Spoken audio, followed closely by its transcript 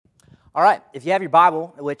All right, if you have your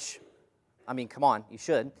Bible, which, come on, you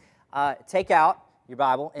should, take out your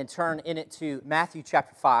Bible and turn in it to Matthew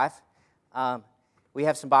chapter 5. We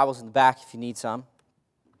have some Bibles in the back if you need some.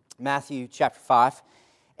 Matthew chapter 5.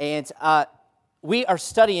 And we are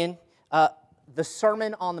studying the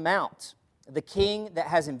Sermon on the Mount, the king that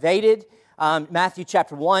has invaded. Matthew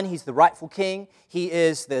chapter 1, he's the rightful king. He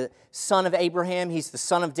is the son of Abraham. He's the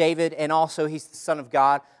son of David, and also he's the son of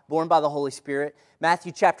God, born by the Holy Spirit.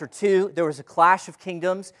 Matthew chapter 2, there was a clash of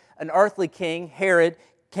kingdoms. An earthly king, Herod,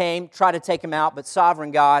 came, tried to take him out, but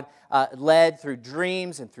sovereign God led through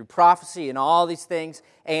dreams and through prophecy and all these things.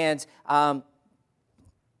 And that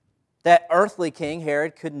earthly king,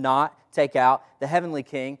 Herod, could not take out the heavenly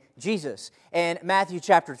king, Jesus. And Matthew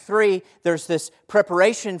chapter 3, there's this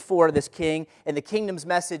preparation for this king, and the kingdom's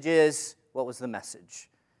message is, what was the message?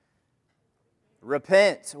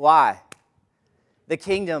 Repent. Why? The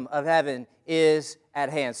kingdom of heaven is at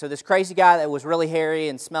hand. So this crazy guy that was really hairy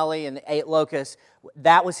and smelly and ate locusts,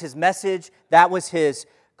 that was his message, that was his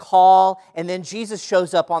call, and then Jesus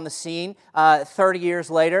shows up on the scene 30 years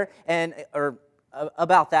later, or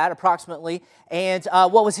about that approximately, and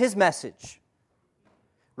what was his message?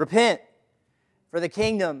 Repent, for the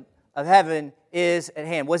kingdom of heaven is at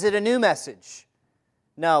hand. Was it a new message?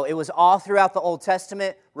 No, it was all throughout the Old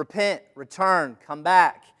Testament. Repent, return, come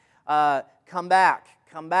back, come back,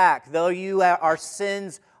 come back. Though our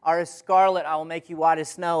sins are as scarlet, I will make you white as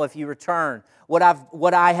snow if you return.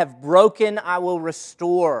 What I have broken, I will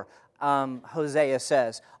restore, Hosea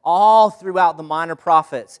says. All throughout the minor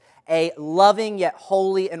prophets, a loving yet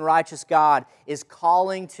holy and righteous God is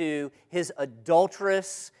calling to His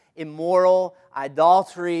adulterous, immoral,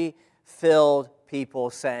 idolatry-filled people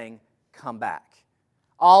saying, come back.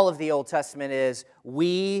 All of the Old Testament is,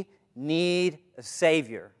 we need a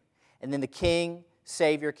Savior. And then the King,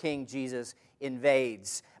 Savior, King Jesus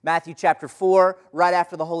invades. Matthew chapter 4, right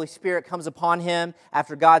after the Holy Spirit comes upon him,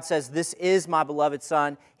 after God says, this is my beloved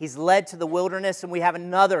Son, he's led to the wilderness, and we have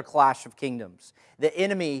another clash of kingdoms. The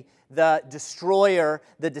enemy, the destroyer,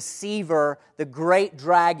 the deceiver, the great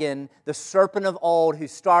dragon, the serpent of old who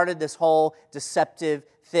started this whole deceptive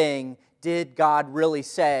thing, did God really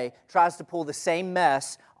say, tries to pull the same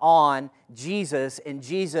mess on Jesus, and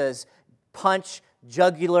Jesus punch,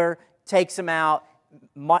 jugular, takes him out,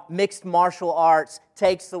 mixed martial arts,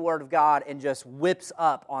 takes the Word of God and just whips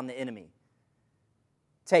up on the enemy.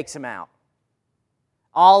 Takes him out.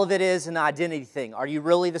 All of it is an identity thing. Are you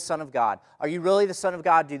really the Son of God? Are you really the Son of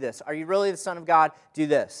God? Do this. Are you really the Son of God? Do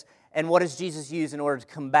this. And what does Jesus use in order to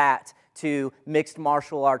combat, to mixed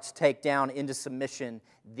martial arts, take down into submission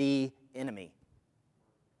the enemy?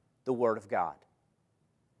 The Word of God.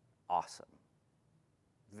 Awesome.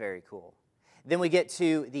 Very cool. Then we get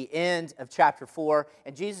to the end of chapter 4,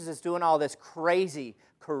 and Jesus is doing all this crazy,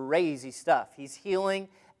 crazy stuff. He's healing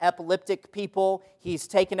epileptic people. He's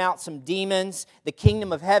taken out some demons. The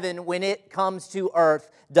kingdom of heaven, when it comes to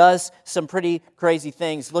earth, does some pretty crazy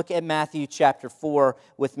things. Look at Matthew chapter 4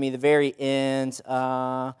 with me, the very end.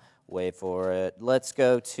 Wait for it. Let's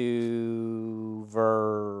go to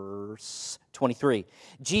verse 23.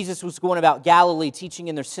 Jesus was going about Galilee, teaching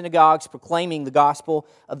in their synagogues, proclaiming the gospel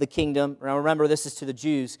of the kingdom. Now remember, this is to the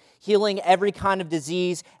Jews. Healing every kind of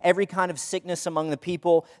disease, every kind of sickness among the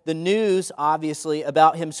people. The news, obviously,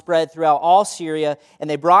 about him spread throughout all Syria, and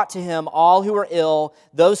they brought to him all who were ill,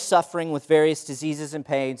 those suffering with various diseases and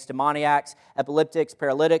pains, demoniacs, epileptics,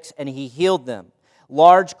 paralytics, and he healed them.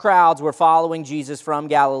 Large crowds were following Jesus from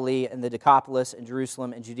Galilee and the Decapolis and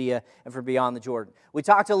Jerusalem and Judea and from beyond the Jordan. We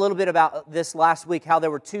talked a little bit about this last week, how there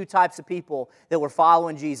were two types of people that were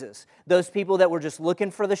following Jesus. Those people that were just looking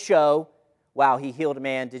for the show. Wow, he healed a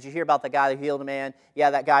man. Did you hear about the guy who healed a man?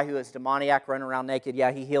 Yeah, that guy who was demoniac running around naked.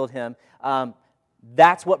 Yeah, he healed him.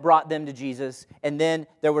 That's what brought them to Jesus. And then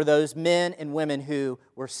there were those men and women who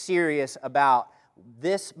were serious about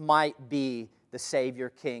this might be the Savior,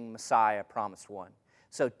 King, Messiah, promised one.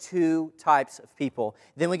 So two types of people.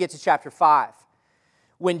 Then we get to chapter 5.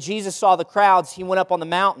 When Jesus saw the crowds, he went up on the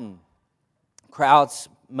mountain. Crowds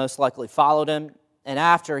most likely followed him. And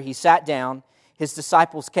after he sat down, his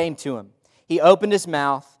disciples came to him. He opened his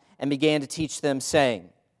mouth and began to teach them, saying,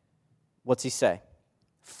 what's he say?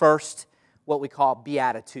 First, what we call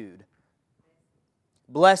beatitude.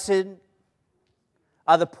 Blessed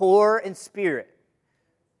are the poor in spirit,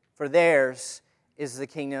 for theirs is the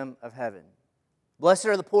kingdom of heaven. Blessed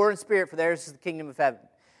are the poor in spirit, for theirs is the kingdom of heaven.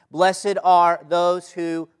 Blessed are those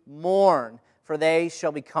who mourn, for they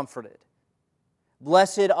shall be comforted.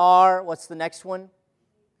 Blessed are, what's the next one?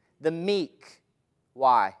 The meek.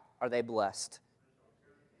 Why are they blessed?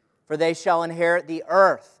 For they shall inherit the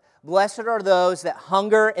earth. Blessed are those that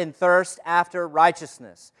hunger and thirst after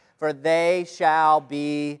righteousness, for they shall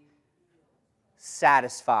be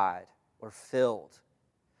satisfied or filled.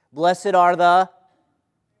 Blessed are the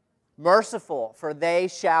merciful, for they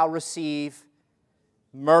shall receive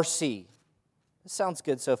mercy. This sounds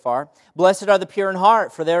good so far. Blessed are the pure in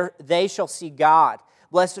heart, for they shall see God.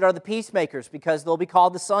 Blessed are the peacemakers, because they'll be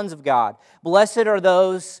called the sons of God. Blessed are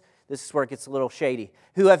those, this is where it gets a little shady,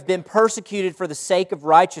 who have been persecuted for the sake of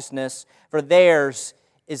righteousness, for theirs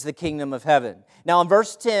is the kingdom of heaven. Now in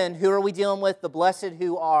verse 10, who are we dealing with? The blessed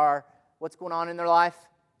who are, what's going on in their life?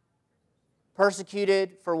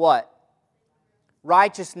 Persecuted for what?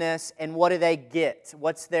 Righteousness. And what do they get?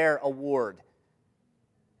 What's their award?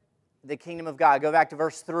 The kingdom of God. Go back to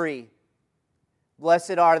verse 3.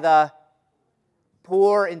 Blessed are the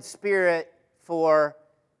poor in spirit, for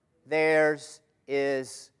theirs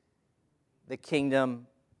is the kingdom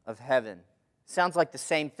of heaven. Sounds like the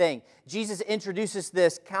same thing. Jesus introduces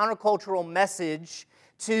this countercultural message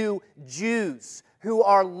to Jews who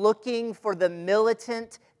are looking for the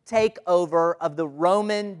militant takeover of the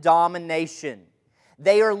Roman domination.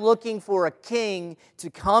 They are looking for a king to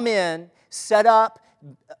come in, set up,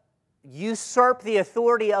 usurp the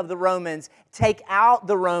authority of the Romans, take out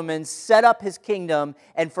the Romans, set up his kingdom,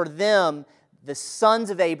 and for them, the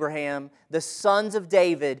sons of Abraham, the sons of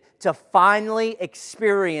David, to finally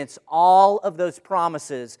experience all of those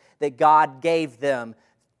promises that God gave them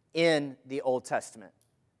in the Old Testament.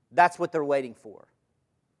 That's what they're waiting for.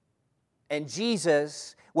 And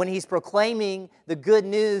Jesus, when He's proclaiming the good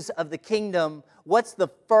news of the kingdom, what's the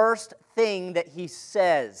first thing that He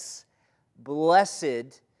says?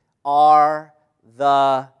 Blessed are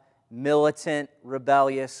the militant,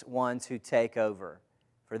 rebellious ones who take over,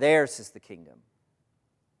 for theirs is the kingdom.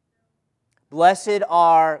 Blessed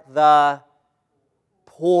are the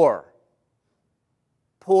poor.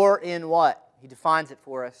 Poor in what? He defines it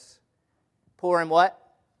for us. Poor in what?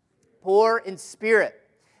 Poor in spirit.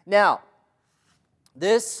 Now,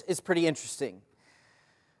 this is pretty interesting.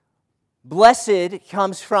 Blessed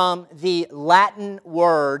comes from the Latin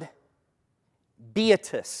word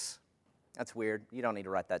beatus. That's weird. You don't need to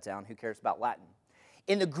write that down. Who cares about Latin?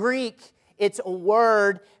 In the Greek, it's a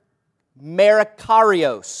word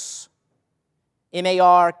Makarios.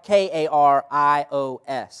 Makarios.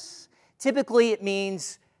 Typically, it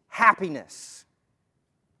means happiness.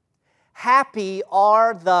 Happy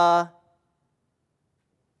are the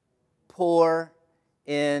poor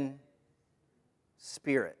in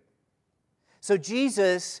spirit. So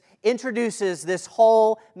Jesus introduces this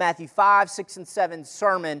whole Matthew 5, 6, and 7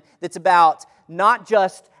 sermon that's about not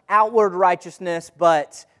just outward righteousness,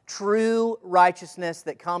 but true righteousness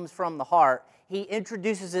that comes from the heart. He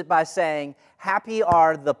introduces it by saying, happy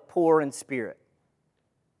are the poor in spirit.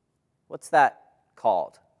 What's that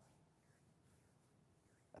called?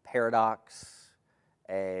 A paradox,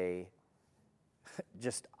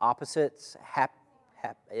 just opposites,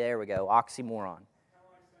 there we go, oxymoron.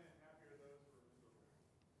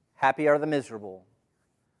 Happy are the miserable.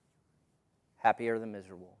 Happy are the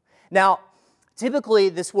miserable. Now, typically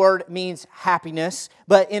this word means happiness,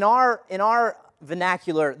 but in our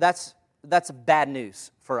vernacular, that's bad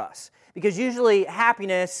news for us. Because usually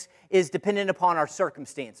happiness is dependent upon our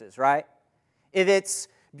circumstances, right? If it's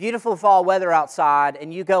beautiful fall weather outside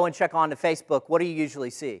and you go and check onto Facebook, what do you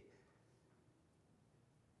usually see?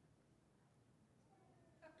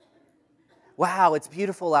 Wow, it's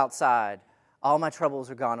beautiful outside. All my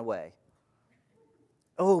troubles are gone away.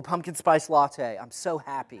 Oh, pumpkin spice latte. I'm so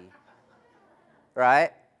happy.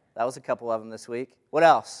 Right? That was a couple of them this week. What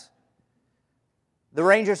else? The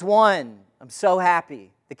Rangers won. I'm so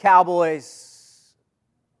happy. The Cowboys,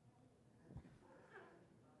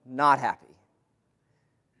 not happy.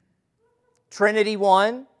 Trinity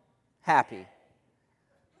won. Happy.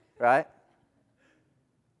 Right?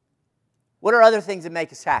 What are other things that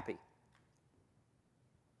make us happy?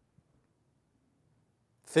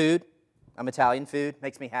 Food. I'm Italian. Food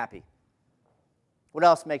makes me happy. What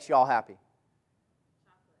else makes you all happy?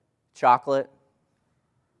 Chocolate.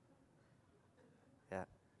 Yeah.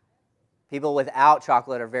 People without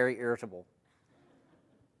chocolate are very irritable.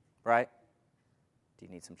 Right? Do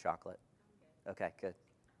you need some chocolate? Okay, good.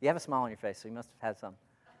 You have a smile on your face, so you must have had some.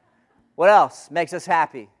 What else makes us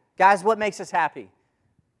happy? Guys, what makes us happy?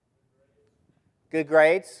 Good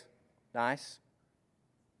grades. Nice.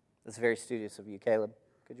 That's very studious of you, Caleb.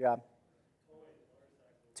 Good job.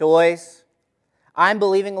 Toys. I'm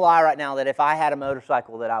believing a lie right now that if I had a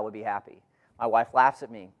motorcycle that I would be happy. My wife laughs at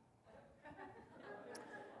me.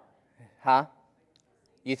 Huh?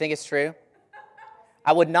 You think it's true?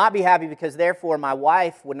 I would not be happy because therefore my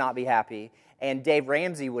wife would not be happy. and Dave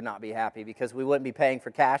Ramsey would not be happy because we wouldn't be paying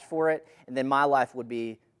for cash for it, and then my life would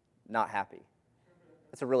be not happy.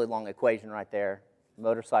 That's a really long equation right there.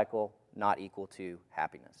 Motorcycle not equal to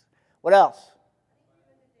happiness. What else?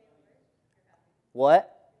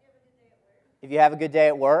 What? If you have a good day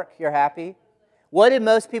at work, you're happy. What do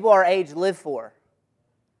most people our age live for?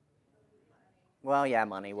 Well, yeah,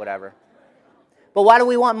 money, whatever. But why do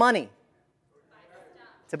we want money?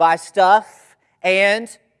 To buy stuff and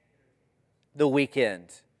the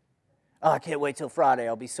weekend. Oh, I can't wait till Friday.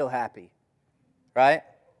 I'll be so happy. Right?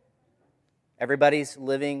 Everybody's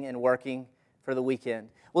living and working for the weekend.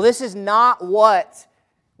 Well, this is not what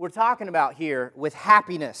we're talking about here with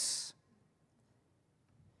happiness.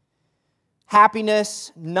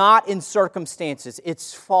 Happiness not in circumstances.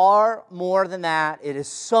 It's far more than that. It is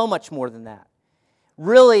so much more than that.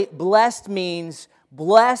 Really, blessed means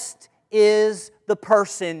blessed is the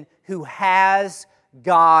person who has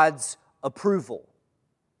God's approval.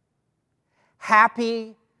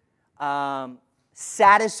 Happy,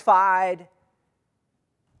 satisfied,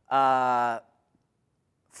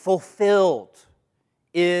 fulfilled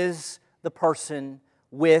is the person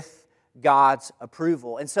with God's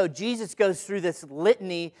approval. And so Jesus goes through this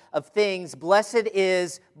litany of things. Blessed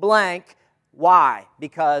is blank. Why?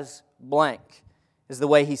 Because blank is the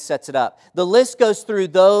way he sets it up. The list goes through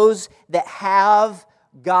those that have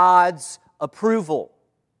God's approval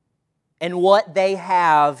and what they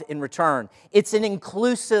have in return. It's an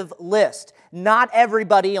inclusive list. Not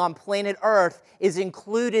everybody on planet Earth is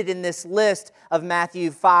included in this list of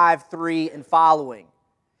Matthew 5, 3, and following.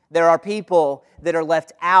 There are people that are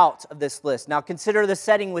left out of this list. Now consider the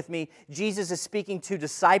setting with me. Jesus is speaking to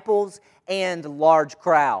disciples and large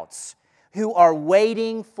crowds who are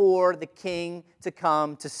waiting for the king to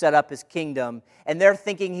come to set up his kingdom. And they're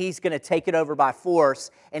thinking he's going to take it over by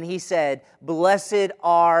force. And he said, "Blessed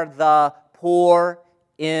are the poor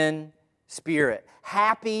in spirit.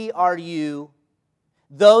 Happy are you.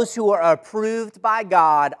 Those who are approved by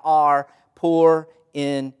God are poor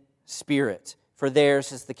in spirit, for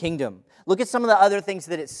theirs is the kingdom." Look at some of the other things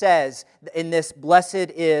that it says in this blessed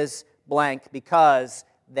is blank because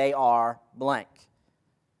they are blank.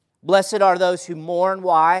 Blessed are those who mourn.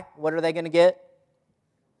 Why? What are they going to get?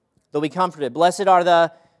 They'll be comforted. Blessed are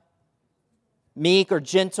the meek or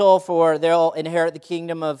gentle, for they'll inherit the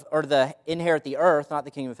kingdom of, or inherit the earth, not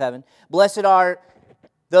the kingdom of heaven. Blessed are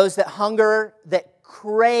those that hunger, that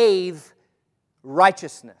crave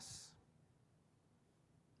righteousness.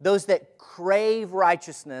 Those that crave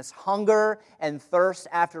righteousness, hunger and thirst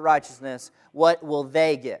after righteousness, what will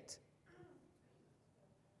they get?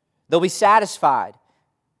 They'll be satisfied.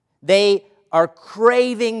 They are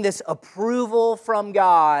craving this approval from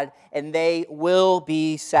God, and they will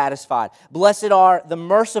be satisfied. Blessed are the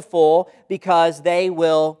merciful, because they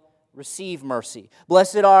will receive mercy.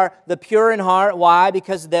 Blessed are the pure in heart. Why?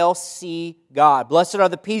 Because they'll see God. Blessed are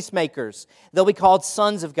the peacemakers. They'll be called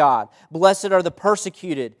sons of God. Blessed are the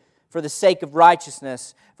persecuted for the sake of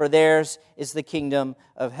righteousness, for theirs is the kingdom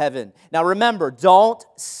of heaven. Now remember, don't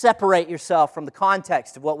separate yourself from the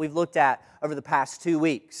context of what we've looked at over the past 2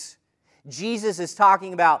 weeks. Jesus is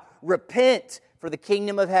talking about repent, for the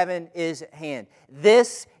kingdom of heaven is at hand.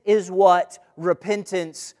 This is what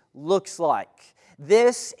repentance looks like.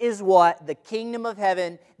 This is what the kingdom of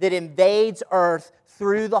heaven that invades earth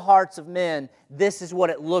through the hearts of men, this is what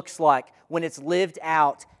it looks like when it's lived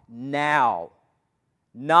out now.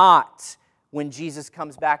 Not when Jesus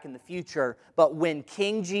comes back in the future, but when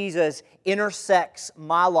King Jesus intersects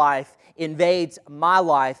my life, invades my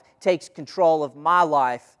life, takes control of my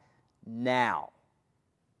life now.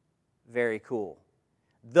 Very cool.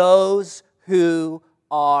 Those who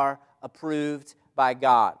are approved by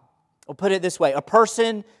God. We'll put it this way. A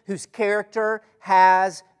person whose character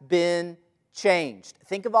has been changed.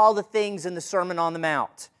 Think of all the things in the Sermon on the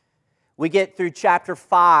Mount. We get through chapter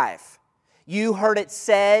 5. You heard it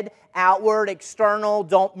said, outward, external,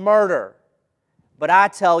 don't murder. But I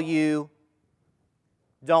tell you,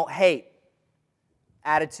 don't hate.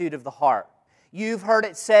 Attitude of the heart. You've heard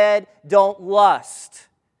it said, don't lust.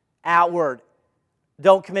 Outward.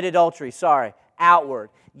 Don't commit adultery, outward.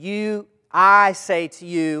 I say to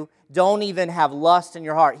you, don't even have lust in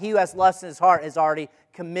your heart. He who has lust in his heart has already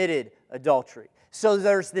committed adultery. So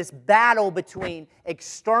there's this battle between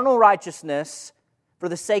external righteousness for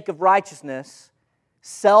the sake of righteousness,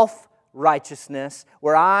 self-righteousness,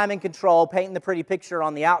 where I'm in control, painting the pretty picture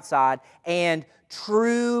on the outside, and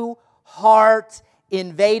true heart,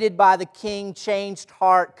 invaded by the King, changed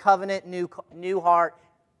heart, covenant, new heart,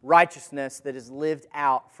 righteousness that is lived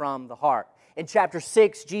out from the heart. In chapter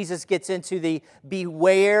 6, Jesus gets into the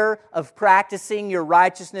beware of practicing your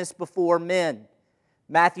righteousness before men.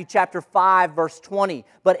 Matthew chapter 5, verse 20.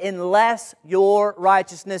 But unless your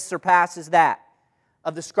righteousness surpasses that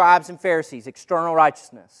of the scribes and Pharisees, external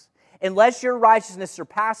righteousness, unless your righteousness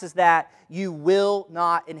surpasses that, you will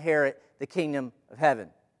not inherit the kingdom of heaven.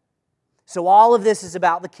 So all of this is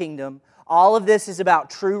about the kingdom. All of this is about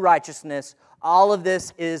true righteousness. All of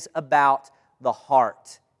this is about the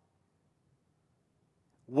heart.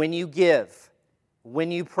 When you give,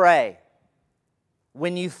 when you pray,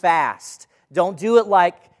 when you fast, don't do it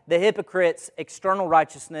like the hypocrites' external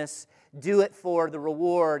righteousness. Do it for the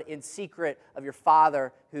reward in secret of your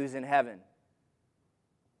Father who's in heaven.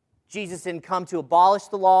 Jesus didn't come to abolish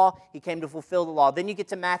the law. He came to fulfill the law. Then you get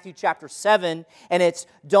to Matthew chapter 7, and it's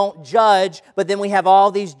don't judge, but then we have all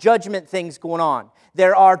these judgment things going on.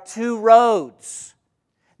 There are 2 roads.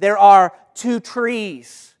 There are 2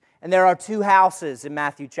 trees. And there are 2 houses in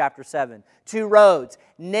Matthew chapter 7. 2 roads.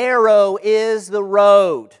 Narrow is the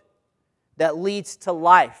road that leads to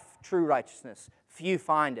life, true righteousness. Few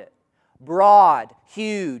find it. Broad,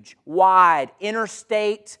 huge, wide,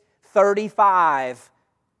 Interstate 35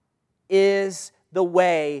 is the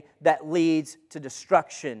way that leads to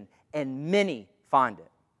destruction, and many find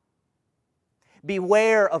it.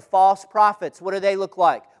 Beware of false prophets. What do they look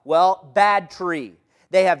like? Well, bad tree.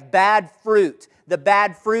 They have bad fruit. The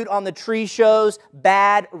bad fruit on the tree shows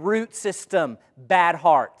bad root system, bad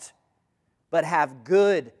heart. But have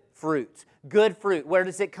good fruit. Good fruit. Where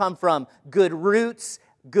does it come from? Good roots,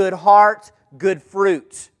 good heart, good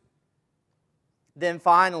fruit. Then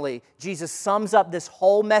finally, Jesus sums up this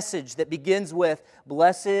whole message that begins with,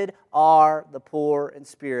 "Blessed are the poor in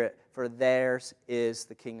spirit, for theirs is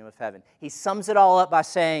the kingdom of heaven." He sums it all up by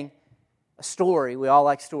saying a story. We all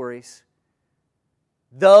like stories.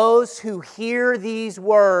 Those who hear these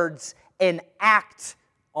words and act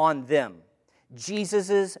on them.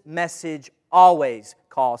 Jesus' message always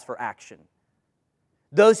calls for action.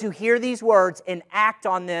 Those who hear these words and act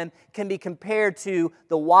on them can be compared to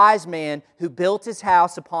the wise man who built his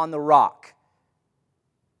house upon the rock.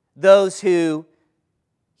 Those who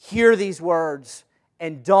hear these words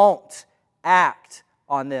and don't act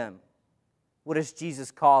on them. What does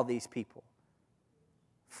Jesus call these people?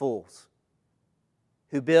 Fools.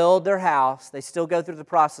 Who build their house, they still go through the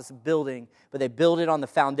process of building, but they build it on the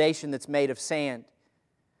foundation that's made of sand.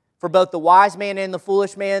 For both the wise man and the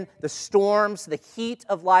foolish man, the storms, the heat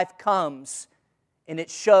of life comes, and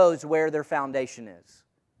it shows where their foundation is.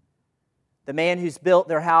 The man who's built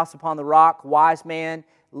their house upon the rock, wise man,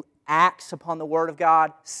 acts upon the word of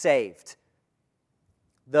God, saved.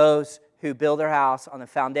 Those who build their house on the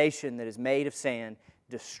foundation that is made of sand,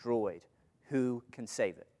 destroyed. Who can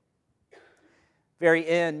save it? Very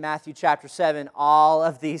end, Matthew chapter 7, all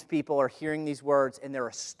of these people are hearing these words and they're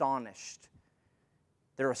astonished.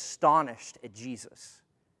 They're astonished at Jesus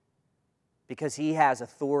because He has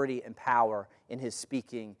authority and power in His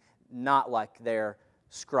speaking, not like their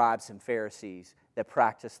scribes and Pharisees that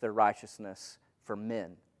practice their righteousness for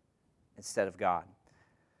men instead of God.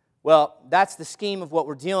 Well, that's the scheme of what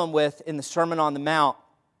we're dealing with in the Sermon on the Mount.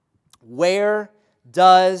 Where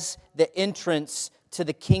does the entrance to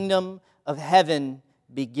the kingdom of heaven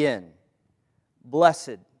begin?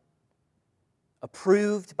 Blessed,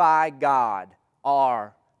 approved by God,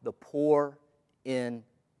 are the poor in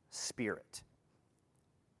spirit.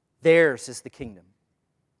 Theirs is the kingdom.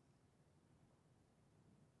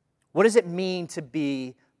 What does it mean to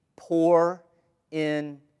be poor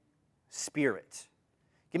in spirit?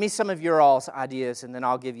 Give me some of your all's ideas, and then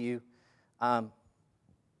I'll give you the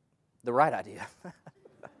right idea.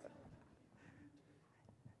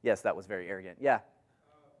 Yes, that was very arrogant. Yeah.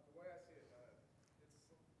 The way I see it,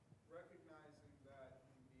 it's recognizing that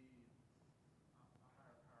you need a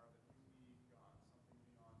higher power, that you need God, something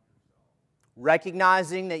beyond yourself.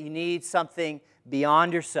 Recognizing that you need something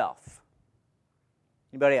beyond yourself.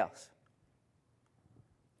 Anybody else?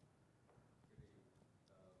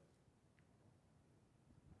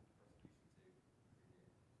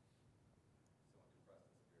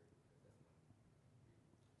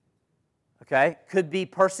 Okay, could be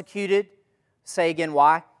persecuted. Say again,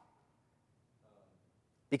 why?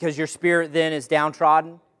 Because your spirit then is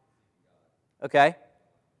downtrodden. Okay,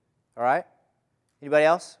 all right. Anybody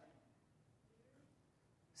else?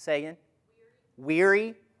 Say again.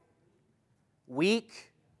 Weary.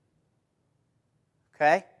 Weak.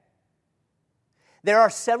 Okay. There are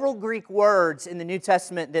several Greek words in the New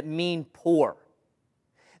Testament that mean poor.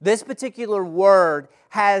 This particular word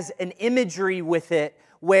has an imagery with it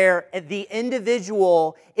where the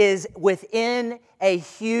individual is within a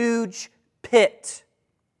huge pit.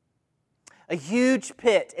 A huge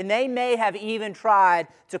pit. And they may have even tried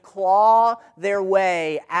to claw their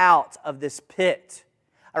way out of this pit.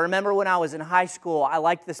 I remember when I was in high school, I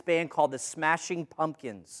liked this band called the Smashing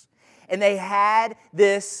Pumpkins. And they had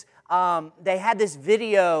this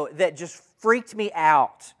video that just freaked me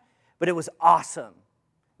out. But it was awesome.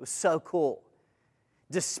 It was so cool.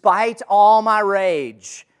 Despite all my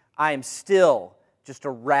rage, I am still just a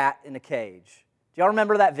rat in a cage. Do y'all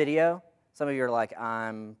remember that video? Some of you are like,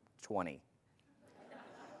 I'm 20.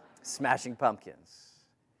 Smashing Pumpkins.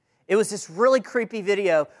 It was this really creepy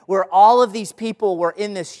video where all of these people were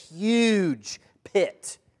in this huge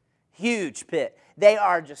pit. Huge pit. They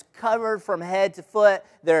are just covered from head to foot.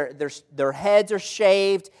 Their heads are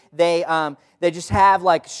shaved. They just have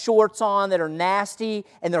like shorts on that are nasty,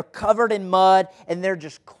 and they're covered in mud, and they're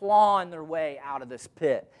just clawing their way out of this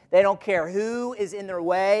pit. They don't care who is in their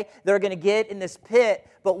way. They're going to get in this pit.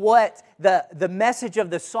 But what the message of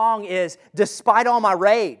the song is, despite all my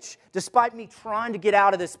rage, despite me trying to get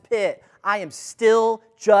out of this pit, I am still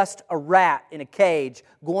just a rat in a cage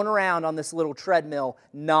going around on this little treadmill,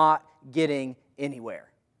 not getting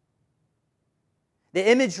anywhere. The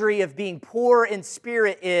imagery of being poor in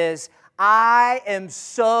spirit is, I am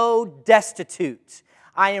so destitute.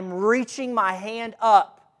 I am reaching my hand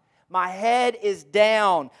up. My head is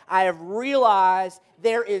down. I have realized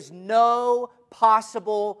there is no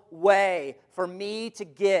possible way for me to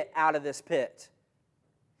get out of this pit.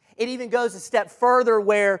 It even goes a step further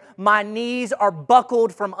where my knees are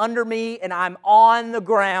buckled from under me and I'm on the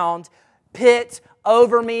ground, pit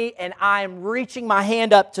over me, and I'm reaching my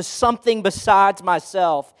hand up to something besides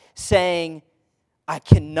myself, saying, I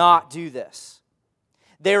cannot do this.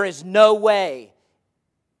 There is no way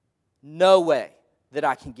that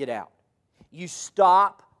I can get out. You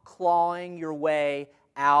stop clawing your way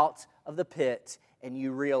out of the pit and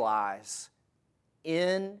you realize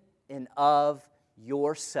in and of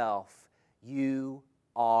yourself you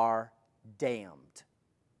are damned.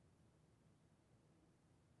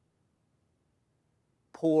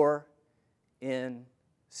 Poor in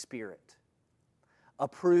spirit.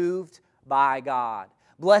 Approved by God.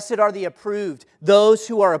 Blessed are the approved. Those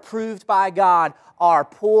who are approved by God are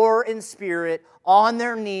poor in spirit, on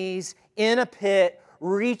their knees, in a pit,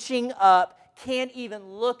 reaching up, can't even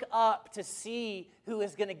look up to see who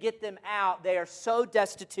is going to get them out. They are so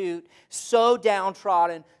destitute, so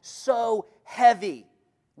downtrodden, so heavy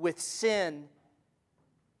with sin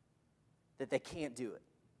that they can't do it.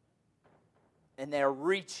 And they're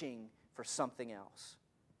reaching for something else.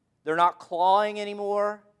 They're not clawing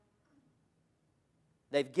anymore.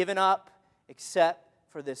 They've given up except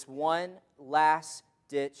for this one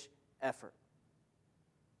last-ditch effort.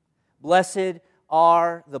 Blessed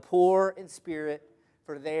are the poor in spirit,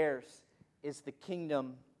 for theirs is the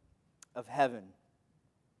kingdom of heaven.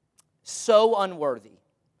 So unworthy,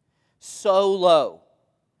 so low,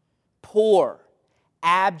 poor,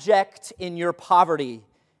 abject in your poverty,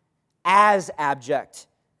 as abject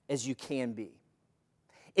as you can be.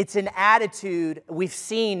 It's an attitude. We've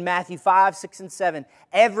seen Matthew 5, 6, and 7.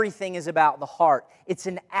 Everything is about the heart. It's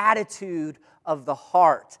an attitude of the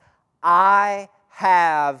heart. I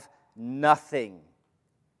have nothing.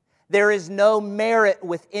 There is no merit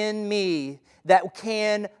within me that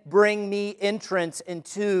can bring me entrance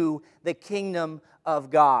into the kingdom of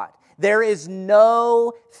God. There is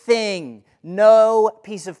no thing, no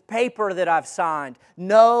piece of paper that I've signed,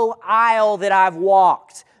 no aisle that I've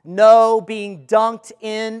walked, no being dunked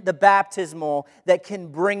in the baptismal that can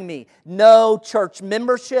bring me. No church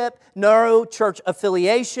membership, no church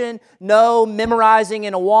affiliation, no memorizing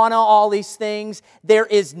in Awana, all these things. There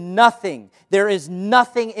is nothing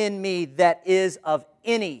in me that is of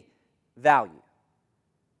any value.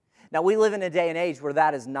 Now, we live in a day and age where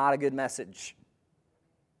that is not a good message.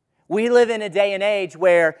 We live in a day and age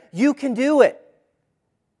where you can do it.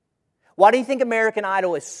 Why do you think American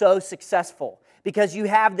Idol is so successful? Because you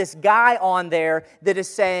have this guy on there that is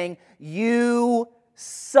saying, you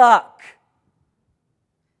suck.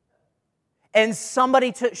 And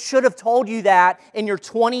somebody should have told you that in your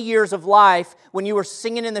 20 years of life when you were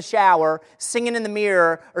singing in the shower, singing in the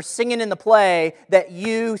mirror, or singing in the play that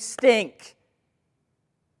you stink.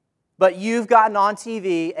 But you've gotten on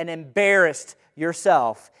TV and embarrassed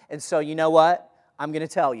yourself. And so you know what? I'm going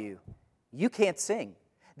to tell you, you can't sing.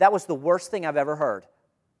 That was the worst thing I've ever heard.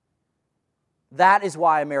 That is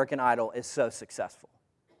why American Idol is so successful.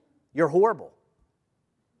 You're horrible.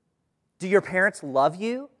 Do your parents love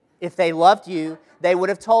you? If they loved you, they would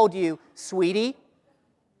have told you, sweetie,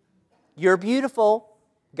 you're beautiful,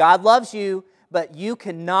 God loves you, but you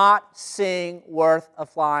cannot sing worth a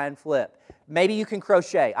flying flip. Maybe you can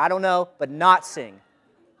crochet, I don't know, but not sing.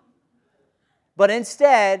 But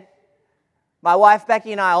instead, my wife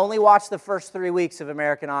Becky and I only watched the first 3 weeks of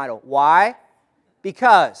American Idol. Why?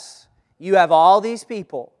 Because you have all these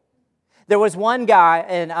people. There was one guy,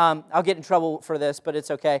 and I'll get in trouble for this, but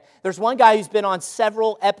it's okay. There's one guy who's been on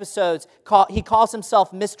several episodes. He calls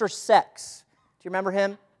himself Mr. Sex. Do you remember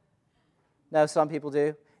him? No, some people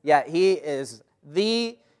do. Yeah, he's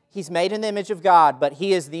made in the image of God, but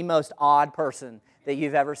he is the most odd person that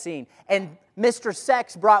you've ever seen. And Mr.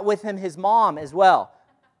 Sex brought with him his mom as well.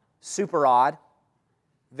 Super odd.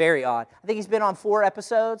 Very odd. I think he's been on 4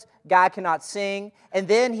 episodes. Guy cannot sing. And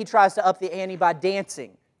then he tries to up the ante by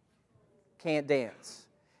dancing. Can't dance.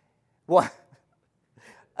 What?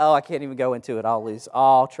 Oh, I can't even go into it. I'll lose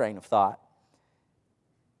all train of thought.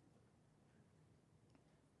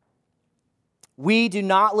 We do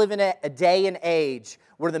not live in a day and age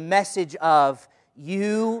where the message of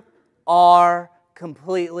you are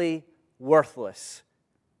completely worthless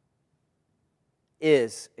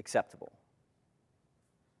is acceptable.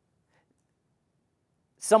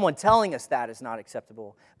 Someone telling us that is not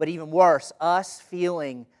acceptable. But even worse, us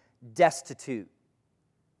feeling destitute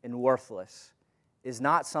and worthless is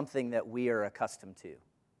not something that we are accustomed to.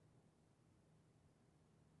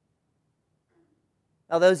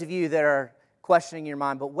 Now, those of you that are questioning your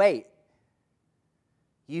mind, but wait,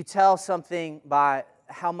 you tell something by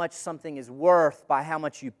how much something is worth, by how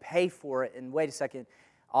much you pay for it, and wait a second,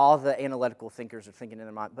 all the analytical thinkers are thinking in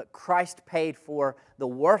their mind, but Christ paid for the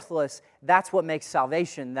worthless. That's what makes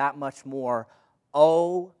salvation that much more,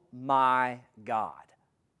 oh my God.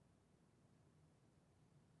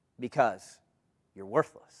 Because you're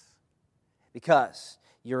worthless. Because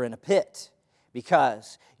you're in a pit.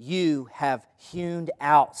 Because you have hewn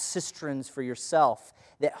out cisterns for yourself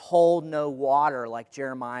that hold no water, like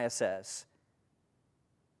Jeremiah says.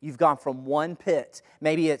 You've gone from one pit.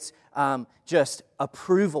 Maybe it's just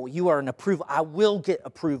approval. You are an approval. I will get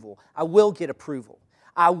approval. I will get approval.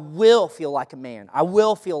 I will feel like a man. I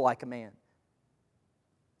will feel like a man.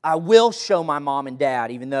 I will show my mom and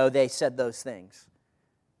dad, even though they said those things.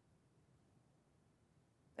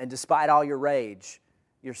 And despite all your rage,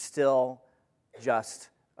 you're still just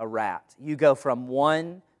a rat. You go from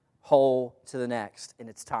one hole to the next, and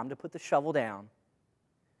it's time to put the shovel down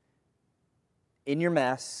in your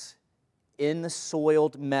mess, in the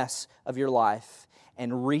soiled mess of your life,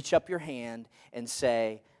 and reach up your hand and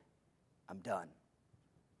say, I'm done.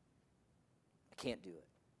 I can't do it.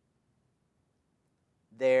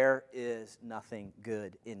 There is nothing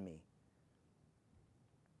good in me.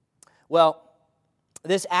 Well,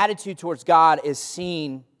 this attitude towards God is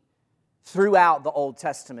seen throughout the Old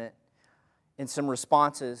Testament in some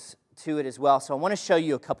responses to it as well. So I want to show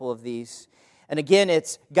you a couple of these. And again,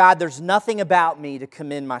 it's, God, there's nothing about me to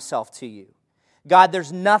commend myself to you. God,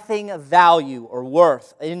 there's nothing of value or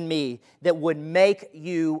worth in me that would make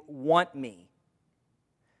you want me.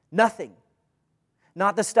 Nothing.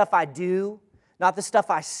 Not the stuff I do, not the stuff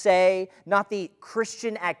I say, not the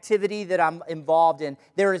Christian activity that I'm involved in.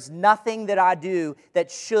 There is nothing that I do that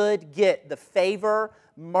should get the favor,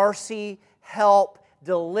 mercy, help,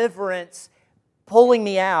 deliverance, pulling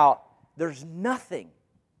me out. There's nothing.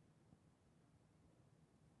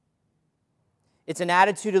 It's an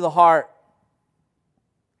attitude of the heart.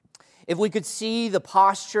 If we could see the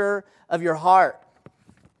posture of your heart,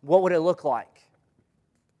 what would it look like?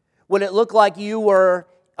 Would it look like you were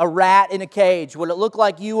a rat in a cage? Would it look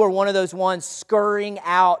like you were one of those ones scurrying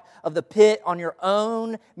out of the pit on your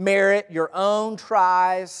own merit, your own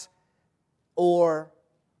tries? Or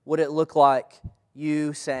would it look like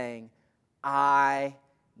you saying, I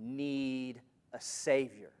need a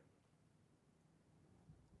Savior?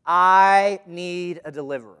 I need a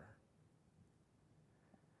deliverer.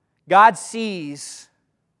 God sees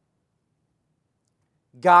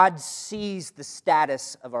the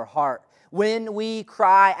status of our heart. When we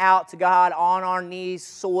cry out to God on our knees,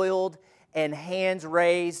 soiled and hands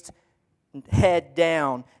raised, head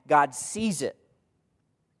down, God sees it.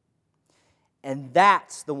 And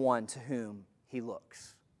that's the one to whom He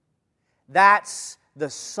looks. That's the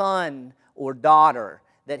son or daughter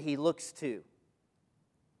that He looks to.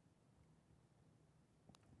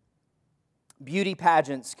 Beauty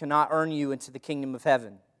pageants cannot earn you into the kingdom of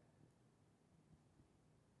heaven,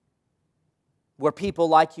 where people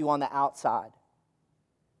like you on the outside,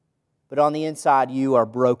 but on the inside you are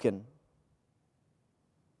broken.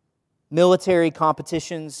 Military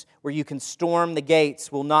competitions where you can storm the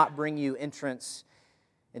gates will not bring you entrance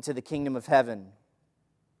into the kingdom of heaven.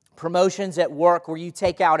 Promotions at work where you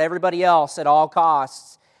take out everybody else at all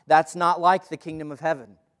costs, that's not like the kingdom of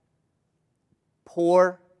heaven.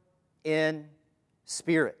 Poor in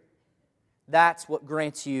spirit. That's what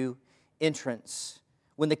grants you entrance.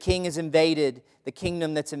 When the king is invaded, the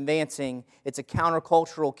kingdom that's advancing, it's a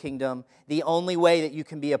countercultural kingdom. The only way that you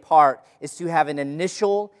can be a part is to have an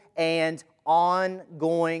initial and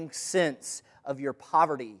ongoing sense of your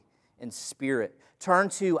poverty and spirit. Turn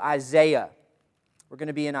to Isaiah. We're going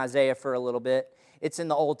to be in Isaiah for a little bit. It's in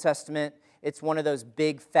the Old Testament. It's one of those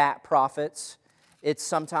big fat prophets. It's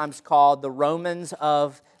sometimes called the Romans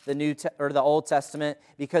of the Old Testament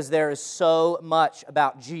because there is so much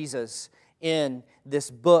about Jesus in this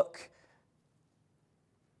book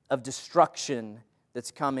of destruction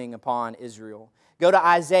that's coming upon Israel. Go to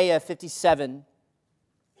Isaiah 57.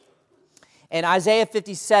 And Isaiah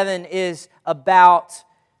 57 is about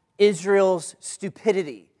Israel's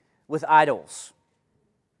stupidity with idols.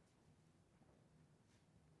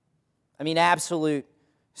 I mean, absolute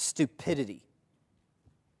stupidity.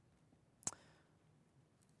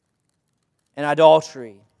 And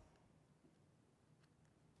idolatry.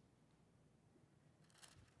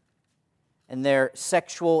 And their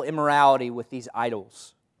sexual immorality with these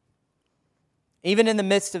idols. Even in the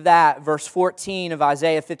midst of that, verse 14 of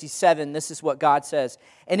Isaiah 57, this is what God says.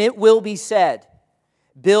 And it will be said,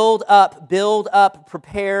 build up,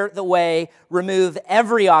 prepare the way, remove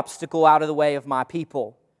every obstacle out of the way of my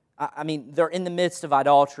people. I mean, they're in the midst of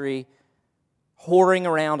idolatry, whoring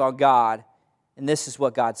around on God. And this is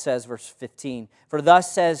what God says, verse 15. For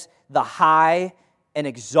thus says the high and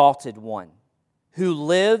exalted one, who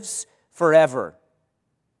lives forever,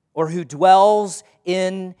 or who dwells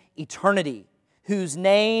in eternity, whose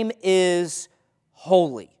name is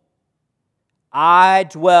holy. I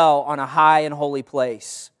dwell on a high and holy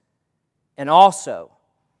place, and also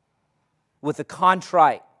with the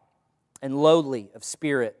contrite and lowly of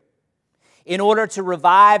spirit, in order to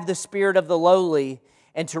revive the spirit of the lowly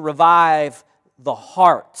and to revive the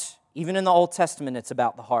heart. Even in the Old Testament, it's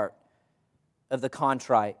about the heart of the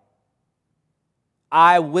contrite.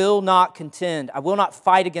 I will not contend. I will not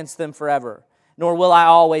fight against them forever, nor will I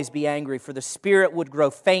always be angry, for the spirit would grow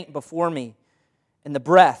faint before me, and the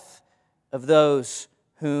breath of those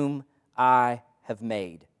whom I have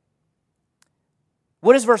made.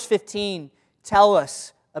 What does verse 15 tell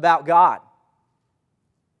us about God?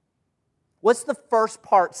 What's the first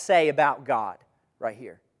part say about God right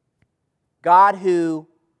here? God who...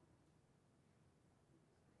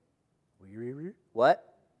 What?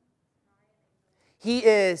 He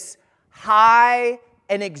is high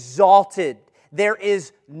and exalted. There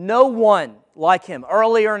is no one like Him.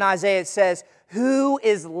 Earlier in Isaiah it says, who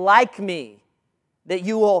is like me that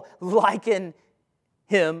you will liken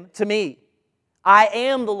Him to me? I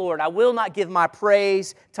am the Lord. I will not give my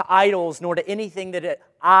praise to idols nor to anything that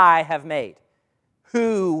I have made.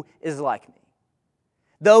 Who is like me?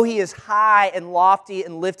 Though He is high and lofty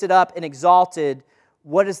and lifted up and exalted,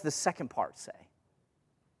 what does the second part say?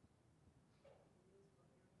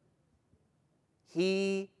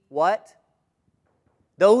 He, what?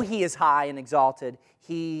 Though He is high and exalted,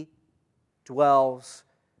 He dwells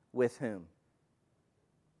with whom?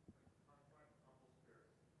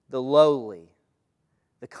 The lowly,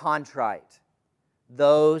 the contrite,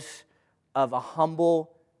 those of a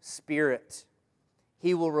humble spirit.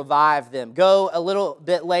 He will revive them. Go a little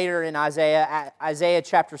bit later in Isaiah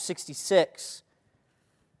chapter 66.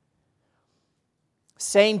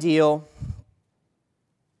 Same deal.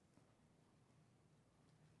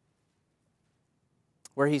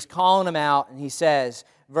 Where He's calling them out, and He says,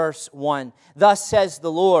 verse 1, thus says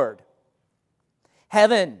the Lord,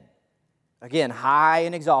 heaven, again, high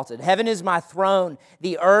and exalted, heaven is my throne,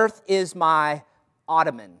 the earth is my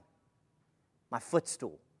ottoman, my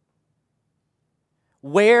footstool.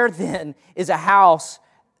 Where then is a house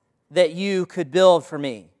that you could build for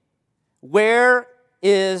me? Where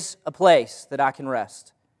is a place that I can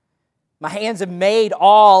rest? My hands have made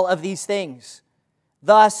all of these things.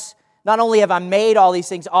 Thus, not only have I made all these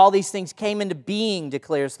things came into being,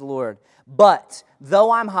 declares the Lord. But though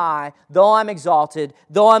I'm high, though I'm exalted,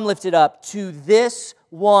 though I'm lifted up, to this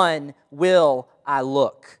one will I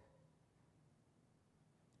look.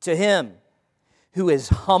 To Him who is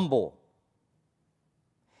humble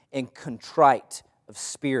and contrite of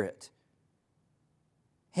spirit.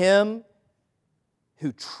 Him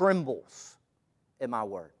who trembles at my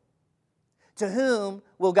word. To whom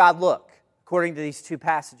will God look, according to these two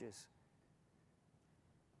passages?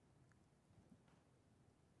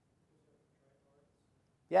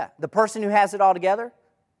 Yeah, the person who has it all together.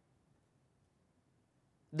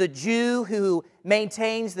 The Jew who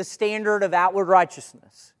maintains the standard of outward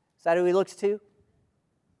righteousness. Is that who He looks to?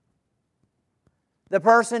 The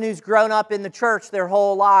person who's grown up in the church their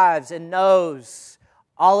whole lives and knows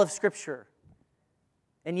all of Scripture,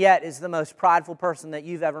 and yet is the most prideful person that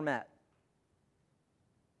you've ever met.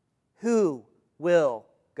 Who will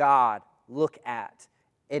God look at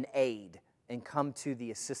and aid and come to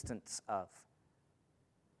the assistance of?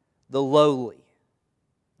 The lowly,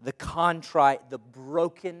 the contrite, the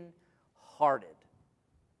broken-hearted,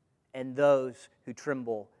 and those who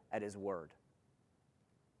tremble at His word.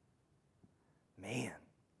 Man.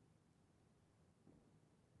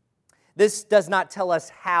 This does not tell us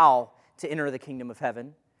how to enter the kingdom of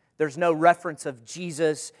heaven. There's no reference of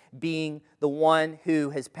Jesus being the one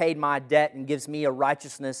who has paid my debt and gives me a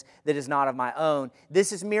righteousness that is not of my own.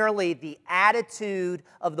 This is merely the attitude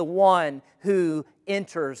of the one who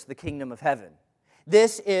enters the kingdom of heaven.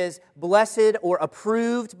 This is blessed or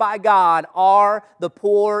approved by God are the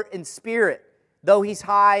poor in spirit. Though He's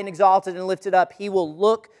high and exalted and lifted up, He will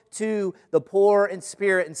look to the poor in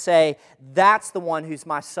spirit and say, that's the one who's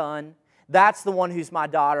my son. That's the one who's my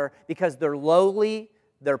daughter, because they're lowly,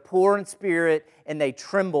 they're poor in spirit, and they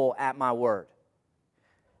tremble at my word.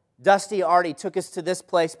 Dusty already took us to this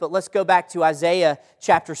place, but let's go back to Isaiah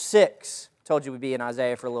chapter 6. Told you we'd be in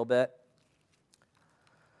Isaiah for a little bit.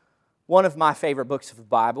 One of my favorite books of the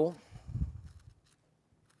Bible.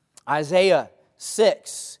 Isaiah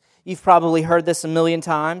 6. You've probably heard this a million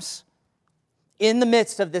times. In the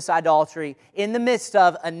midst of this idolatry, in the midst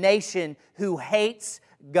of a nation who hates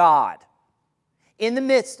God, in the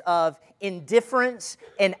midst of indifference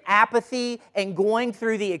and apathy and going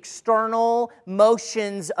through the external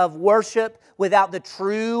motions of worship without the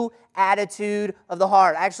true attitude of the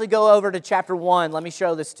heart. Actually, go over to chapter 1. Let me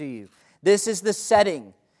show this to you. This is the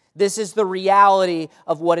setting. This is the reality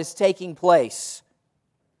of what is taking place.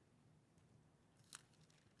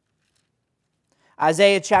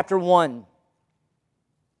 Isaiah chapter 1,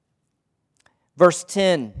 verse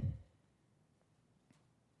 10,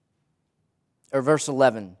 or verse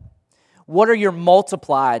 11. What are your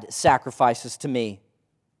multiplied sacrifices to me,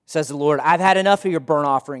 says the Lord? I've had enough of your burnt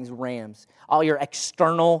offerings, rams, all your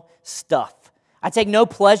external stuff. I take no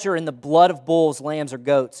pleasure in the blood of bulls, lambs, or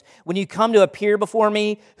goats. When you come to appear before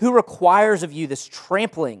me, who requires of you this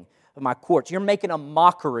trampling of my courts? You're making a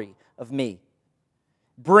mockery of me.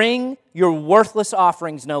 Bring your worthless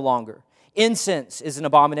offerings no longer. Incense is an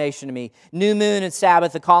abomination to me. New moon and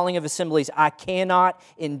Sabbath, the calling of assemblies. I cannot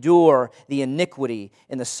endure the iniquity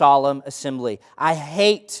in the solemn assembly. I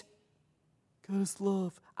hate God's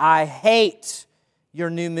love. I hate your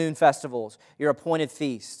new moon festivals, your appointed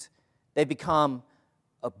feast. They become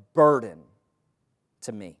a burden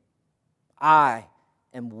to me. I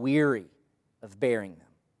am weary of bearing them.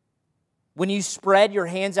 When you spread your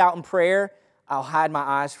hands out in prayer, I'll hide my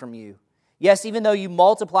eyes from you. Yes, even though you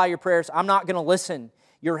multiply your prayers, I'm not going to listen.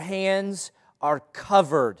 Your hands are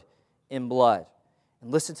covered in blood.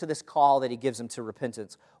 And listen to this call that He gives them to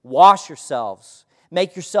repentance. Wash yourselves.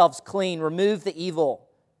 Make yourselves clean. Remove the evil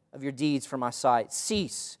of your deeds from my sight.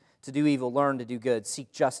 Cease to do evil. Learn to do good.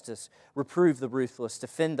 Seek justice. Reprove the ruthless.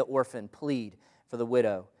 Defend the orphan. Plead for the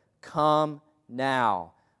widow. Come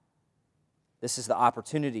now. This is the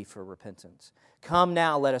opportunity for repentance. Come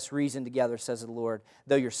now, let us reason together, says the Lord.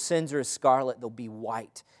 Though your sins are as scarlet, they'll be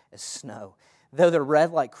white as snow. Though they're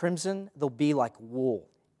red like crimson, they'll be like wool.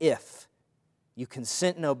 If you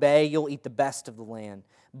consent and obey, you'll eat the best of the land.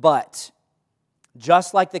 But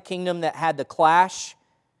just like the kingdom that had the clash,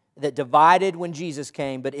 that divided when Jesus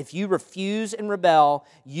came, but if you refuse and rebel,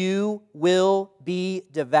 you will be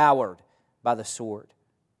devoured by the sword.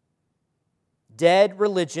 Dead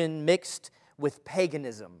religion mixed with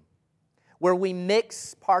paganism, where we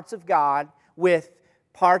mix parts of God with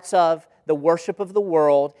parts of the worship of the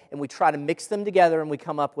world, and we try to mix them together and we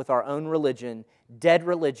come up with our own religion. Dead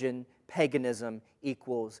religion, paganism,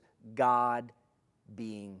 equals God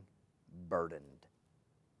being burdened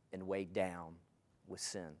and weighed down with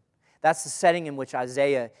sin. That's the setting in which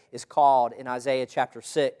Isaiah is called in Isaiah chapter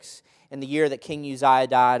 6. In the year that King Uzziah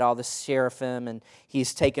died, all the seraphim, and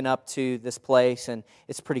he's taken up to this place, and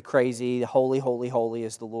it's pretty crazy. Holy, holy, holy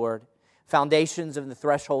is the Lord. Foundations of the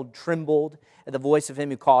threshold trembled at the voice of Him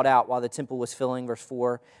who called out while the temple was filling. Verse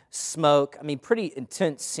 4, smoke. Pretty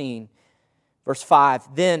intense scene. Verse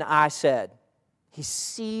 5, then I said, he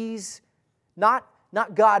sees, not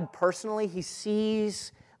God personally, he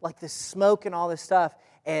sees like the smoke and all this stuff,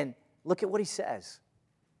 and look at what he says.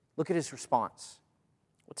 Look at his response.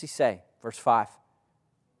 What's he say? Verse 5.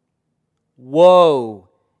 Woe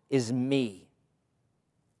is me.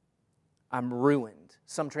 I'm ruined.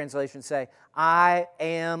 Some translations say, I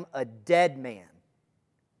am a dead man.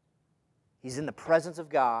 He's in the presence of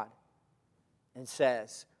God and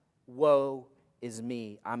says, woe is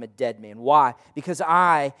me. I'm a dead man. Why? Because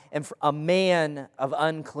I am a man of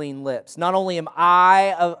unclean lips. Not only am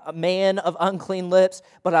I a man of unclean lips,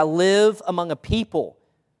 but I live among a people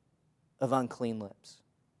of unclean lips.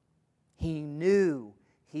 He knew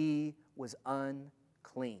he was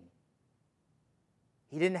unclean.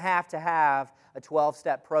 He didn't have to have a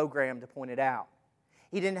 12-step program to point it out.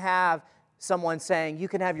 He didn't have someone saying, you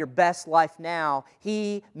can have your best life now.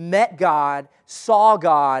 He met God, saw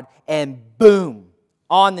God, and boom,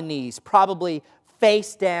 on the knees, probably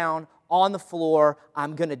face down on the floor.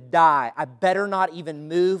 I'm going to die. I better not even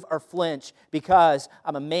move or flinch because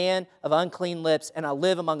I'm a man of unclean lips and I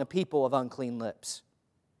live among a people of unclean lips.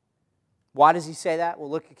 Why does he say that? Well,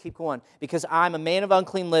 look, keep going. Because I'm a man of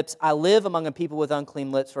unclean lips. I live among a people with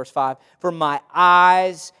unclean lips. Verse 5. For my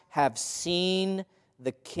eyes have seen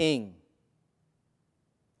the King.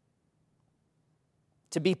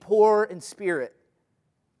 To be poor in spirit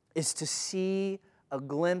is to see a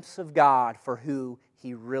glimpse of God for who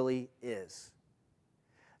He really is.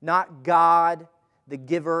 Not God, the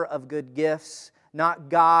giver of good gifts. Not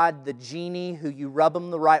God, the genie who you rub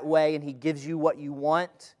him the right way and He gives you what you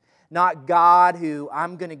want. Not God who,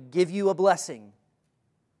 I'm going to give you a blessing.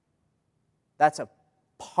 That's a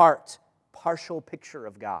partial picture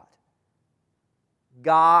of God.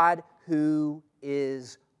 God who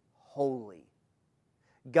is holy.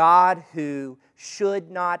 God who should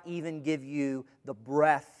not even give you the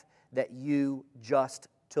breath that you just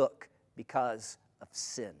took because of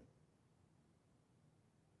sin.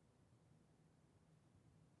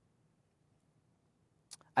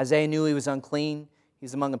 Isaiah knew he was unclean. He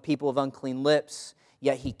was among a people of unclean lips,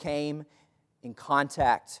 yet he came in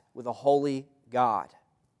contact with a holy God.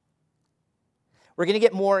 We're going to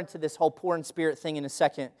get more into this whole poor in spirit thing in a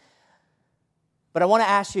second, but I want to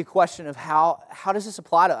ask you a question of how does this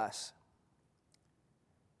apply to us?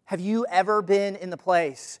 Have you ever been in the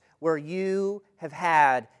place where you have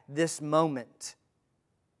had this moment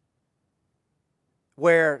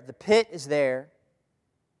where the pit is there,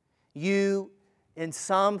 you in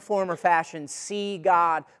some form or fashion see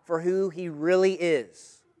God for who He really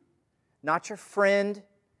is? Not your friend,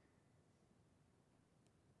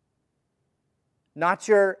 not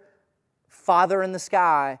your Father in the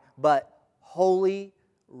sky, but holy,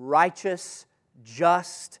 righteous,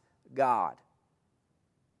 just God.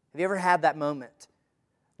 Have you ever had that moment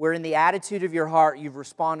where in the attitude of your heart you've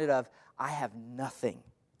responded of, I have nothing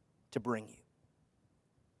to bring you.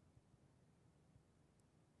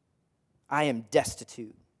 I am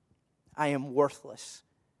destitute. I am worthless.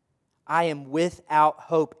 I am without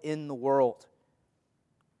hope in the world.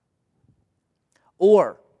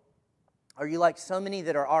 Or are you like so many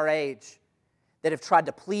that are our age that have tried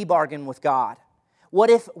to plea bargain with God? What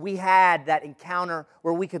if we had that encounter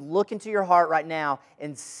where we could look into your heart right now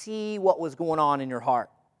and see what was going on in your heart?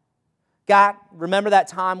 God, remember that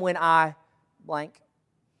time when I blank?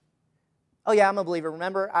 Oh yeah, I'm a believer.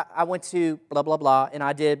 Remember, I went to blah, blah, blah, and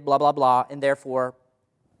I did blah, blah, blah, and therefore,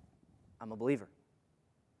 I'm a believer.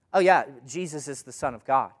 Oh yeah, Jesus is the Son of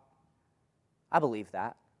God. I believe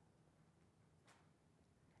that.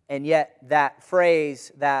 And yet, that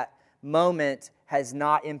phrase, that moment has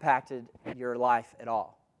not impacted your life at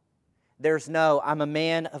all. There's no, I'm a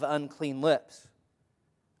man of unclean lips.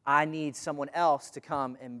 I need someone else to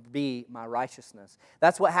come and be my righteousness.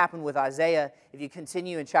 That's what happened with Isaiah. If you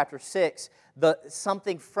continue in chapter 6,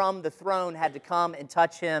 something from the throne had to come and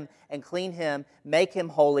touch him and clean him, make him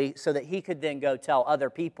holy, so that he could then go tell other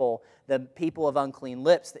people, the people of unclean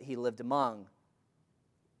lips that he lived among,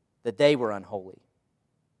 that they were unholy.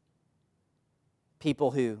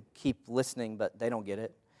 People who keep listening, but they don't get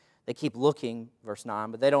it. They keep looking, verse 9,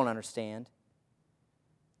 but they don't understand.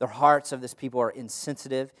 The hearts of this people are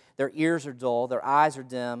insensitive. Their ears are dull. Their eyes are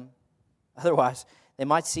dim. Otherwise, they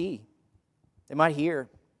might see. They might hear.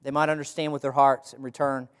 They might understand with their hearts and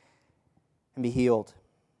return and be healed.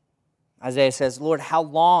 Isaiah says, Lord, how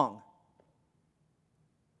long?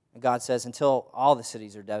 And God says, until all the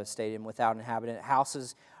cities are devastated and without inhabitant.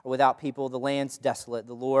 Houses are without people. The land's desolate.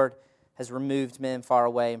 The Lord has removed men far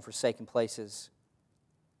away and forsaken places.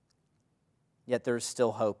 Yet there is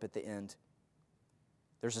still hope at the end.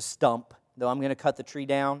 There's a stump. Though I'm going to cut the tree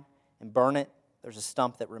down and burn it, there's a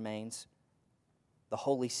stump that remains. The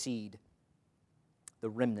holy seed, the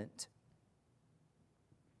remnant.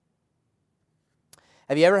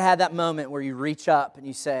 Have you ever had that moment where you reach up and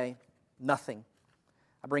you say, nothing.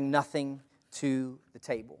 I bring nothing to the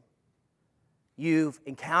table. You've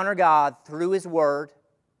encountered God through His Word,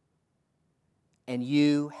 and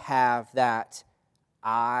you have that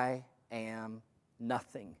I am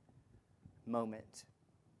nothing moment.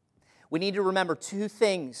 We need to remember two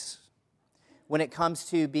things when it comes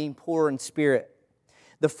to being poor in spirit.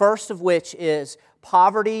 The first of which is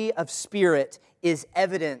poverty of spirit is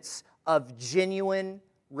evidence of genuine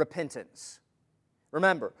repentance.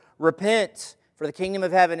 Remember, repent, for the kingdom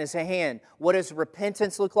of heaven is at hand. What does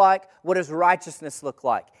repentance look like? What does righteousness look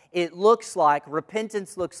like?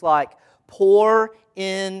 Repentance looks like poor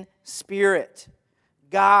in spirit.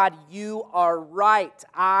 God, you are right.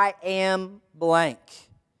 I am blank.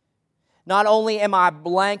 Not only am I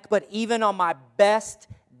blank, but even on my best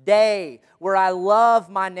day, where I love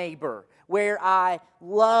my neighbor, where I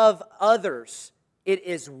love others, it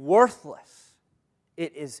is worthless.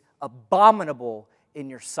 It is abominable in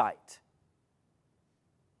your sight.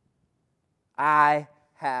 I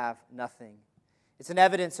have nothing. It's an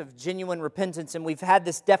evidence of genuine repentance, and we've had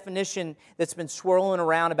this definition that's been swirling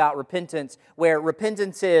around about repentance, where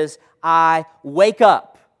repentance is, I wake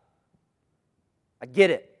up. I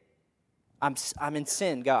get it. I'm in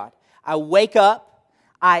sin, God. I wake up,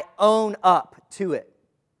 I own up to it.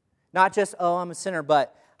 Not just, oh, I'm a sinner,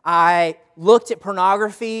 but I looked at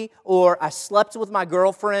pornography, or I slept with my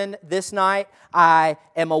girlfriend this night. I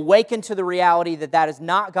am awakened to the reality that that is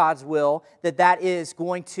not God's will, that that is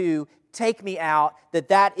going to take me out, that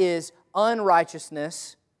that is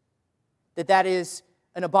unrighteousness, that that is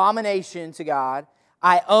an abomination to God.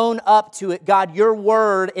 I own up to it. God, your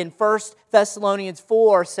word in 1 Thessalonians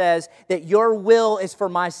 4 says that your will is for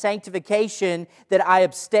my sanctification, that I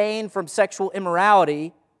abstain from sexual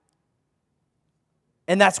immorality.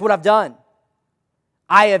 And that's what I've done.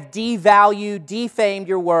 I have devalued, defamed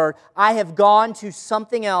your word. I have gone to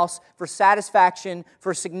something else for satisfaction,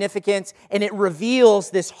 for significance, and it reveals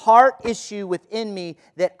this heart issue within me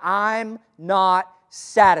that I'm not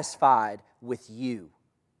satisfied with you.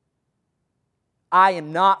 I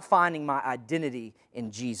am not finding my identity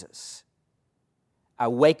in Jesus. I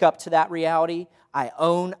wake up to that reality. I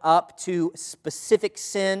own up to specific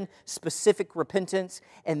sin, specific repentance,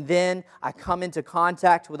 and then I come into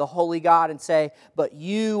contact with a holy God and say, but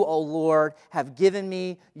you, O Lord, have given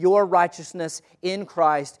me your righteousness in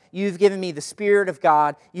Christ. You've given me the Spirit of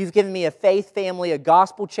God. You've given me a faith family, a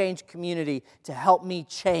gospel-changed community to help me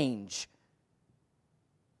change.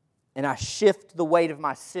 And I shift the weight of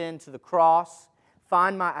my sin to the cross,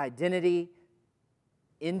 find my identity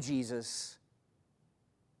in Jesus,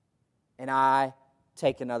 and I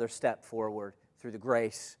take another step forward through the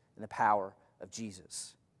grace and the power of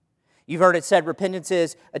Jesus. You've heard it said repentance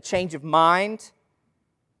is a change of mind.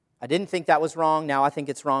 I didn't think that was wrong. Now I think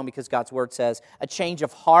it's wrong because God's word says a change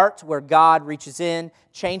of heart, where God reaches in,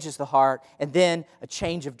 changes the heart, and then a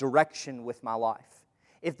change of direction with my life.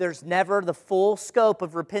 If there's never the full scope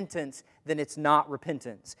of repentance, then it's not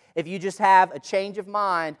repentance. If you just have a change of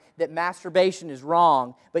mind that masturbation is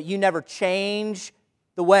wrong, but you never change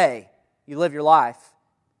the way you live your life,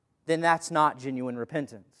 then that's not genuine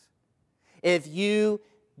repentance. If you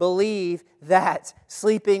believe that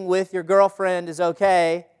sleeping with your girlfriend is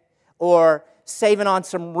okay, or saving on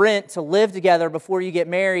some rent to live together before you get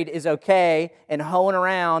married is okay, and hoeing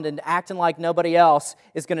around and acting like nobody else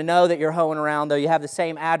is going to know that you're hoeing around, though you have the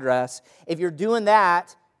same address, if you're doing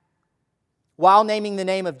that while naming the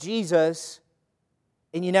name of Jesus,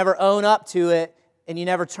 and you never own up to it, and you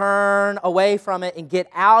never turn away from it and get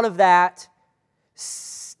out of that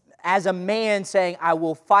as a man saying, I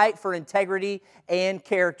will fight for integrity and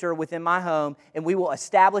character within my home, and we will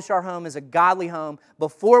establish our home as a godly home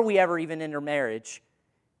before we ever even enter marriage.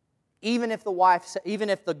 Even if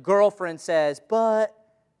the girlfriend says, but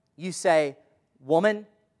you say, woman,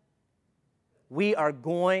 we are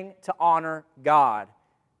going to honor God.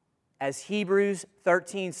 As Hebrews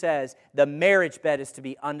 13 says, the marriage bed is to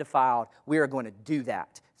be undefiled. We are going to do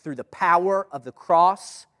that through the power of the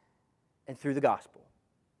cross and through the gospel.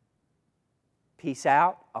 Peace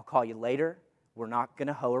out. I'll call you later. We're not going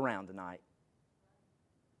to hoe around tonight.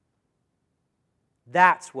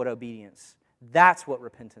 That's what obedience, that's what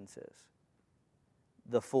repentance is.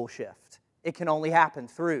 The full shift. It can only happen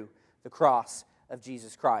through the cross of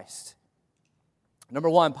Jesus Christ. Number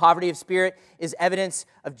one, poverty of spirit is evidence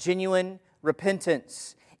of genuine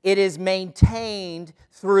repentance. It is maintained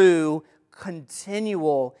through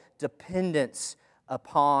continual dependence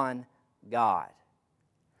upon God.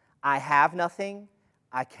 I have nothing,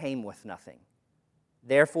 I came with nothing.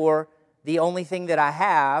 Therefore, the only thing that I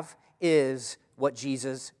have is what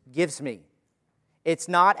Jesus gives me. It's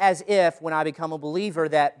not as if when I become a believer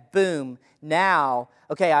that, boom, now,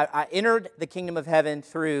 okay, I entered the kingdom of heaven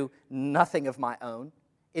through nothing of my own.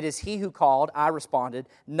 It is He who called, I responded,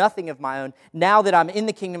 nothing of my own. Now that I'm in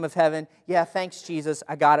the kingdom of heaven, yeah, thanks Jesus,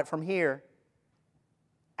 I got it from here.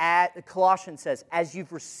 Colossians says, as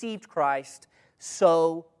you've received Christ,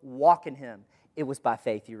 so walk in Him. It was by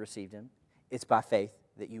faith you received Him. It's by faith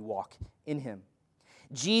that you walk in Him.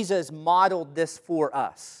 Jesus modeled this for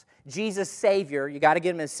us. Jesus, Savior, you got to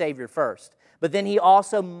get Him as Savior first. But then he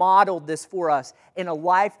also modeled this for us in a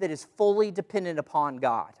life that is fully dependent upon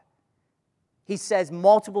God. He says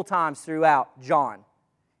multiple times throughout John,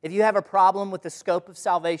 if you have a problem with the scope of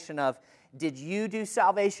salvation of did you do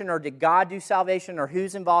salvation or did God do salvation or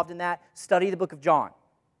who's involved in that, study the book of John.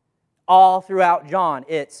 All throughout John,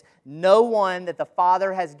 it's no one that the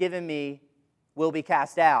Father has given me will be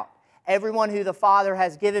cast out. Everyone who the Father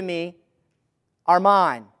has given me are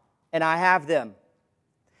mine, and I have them.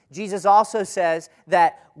 Jesus also says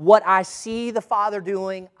that what I see the Father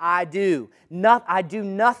doing, I do. I do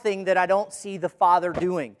nothing that I don't see the Father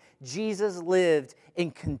doing. Jesus lived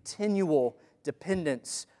in continual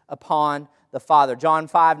dependence upon the Father. John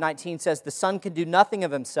 5:19 says, the Son can do nothing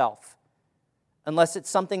of himself unless it's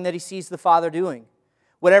something that he sees the Father doing.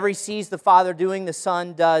 Whatever he sees the Father doing, the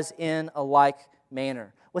Son does in a like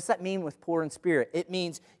manner. What's that mean with poor in spirit? It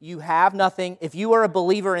means you have nothing. If you are a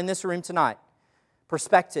believer in this room tonight,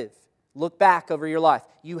 perspective, look back over your life.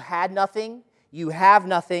 You had nothing, you have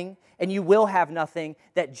nothing, and you will have nothing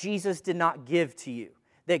that Jesus did not give to you,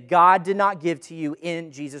 that God did not give to you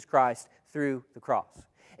in Jesus Christ through the cross.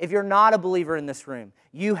 If you're not a believer in this room,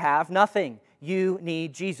 you have nothing. You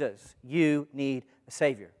need Jesus. You need a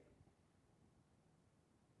Savior.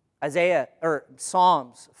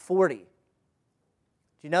 Psalms 40. Do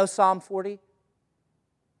you know Psalm 40?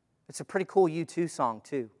 It's a pretty cool U2 song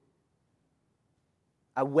too.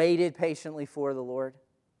 I waited patiently for the Lord.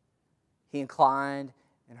 He inclined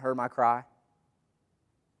and heard my cry. Do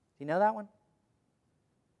you know that one?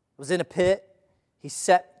 I was in a pit. He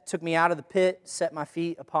took me out of the pit, set my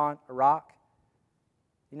feet upon a rock.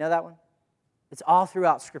 You know that one? It's all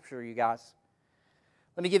throughout Scripture, you guys.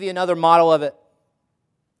 Let me give you another model of it.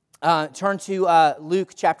 Turn to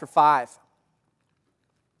Luke chapter 5.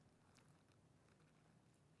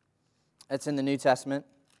 That's in the New Testament.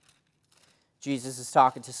 Jesus is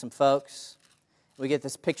talking to some folks. We get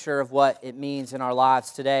this picture of what it means in our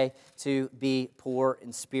lives today to be poor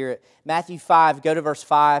in spirit. Matthew 5, go to verse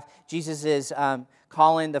 5. Jesus is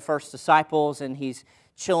calling the first disciples, and he's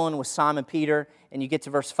chilling with Simon Peter. And you get to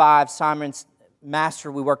verse 5. Simon's,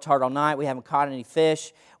 Master, we worked hard all night. We haven't caught any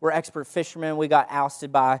fish. We're expert fishermen. We got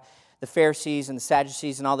ousted by the Pharisees and the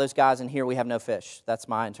Sadducees and all those guys, and here we have no fish. That's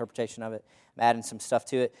my interpretation of it. I'm adding some stuff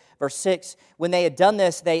to it. Verse 6, when they had done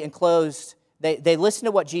this, they listened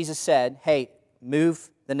to what Jesus said. Hey, move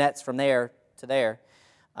the nets from there to there.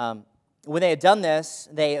 When they had done this,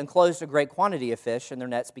 they enclosed a great quantity of fish, and their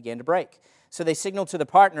nets began to break. So they signaled to the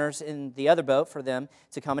partners in the other boat for them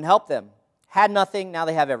to come and help them. Had nothing, now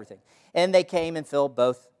they have everything. And they came and filled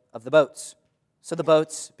both of the boats. So the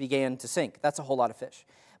boats began to sink. That's a whole lot of fish.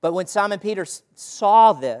 But when Simon Peter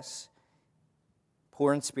saw this,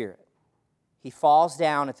 poor in spirit, he falls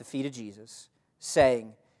down at the feet of Jesus,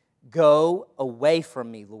 saying, "Go away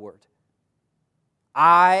from me, Lord.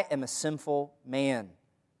 I am a sinful man,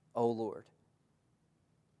 O Lord."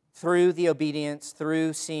 Through the obedience,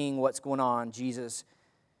 through seeing what's going on,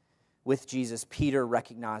 with Jesus, Peter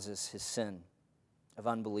recognizes his sin of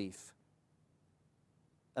unbelief.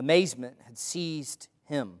 Amazement had seized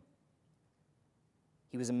him.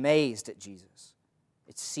 He was amazed at Jesus.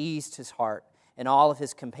 It seized his heart and all of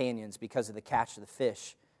his companions because of the catch of the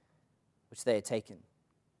fish which they had taken.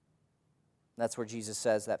 That's where Jesus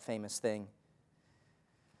says that famous thing.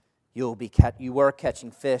 You were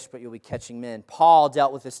catching fish, but you'll be catching men. Paul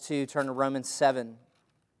dealt with this too. Turn to Romans 7.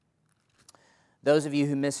 Those of you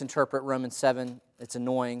who misinterpret Romans 7, it's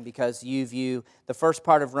annoying because you view the first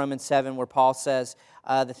part of Romans 7 where Paul says,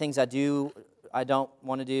 the things I do, I don't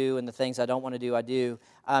want to do, and the things I don't want to do, I do.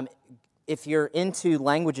 If you're into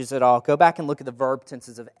languages at all, go back and look at the verb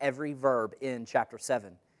tenses of every verb in chapter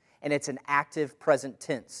 7. And it's an active present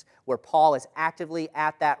tense where Paul is actively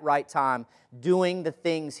at that right time doing the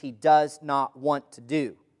things he does not want to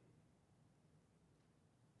do.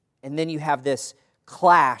 And then you have this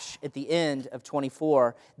clash at the end of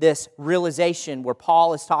 24, this realization where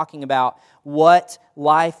Paul is talking about what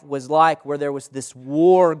life was like, where there was this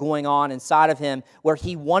war going on inside of him, where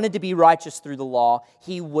he wanted to be righteous through the law.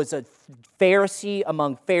 He was a Pharisee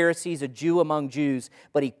among Pharisees, a Jew among Jews,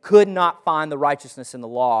 but he could not find the righteousness in the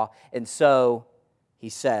law. And so he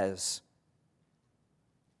says,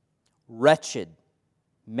 "Wretched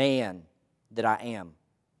man that I am,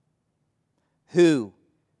 who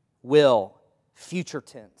will," future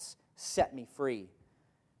tense, "set me free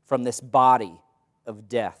from this body of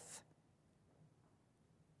death?"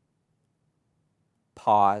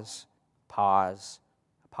 Pause, pause,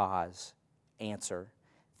 pause, answer.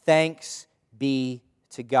 Thanks be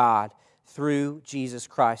to God through Jesus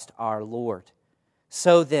Christ our Lord.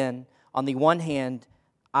 So then, on the one hand,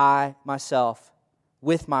 I myself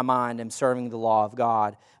with my mind am serving the law of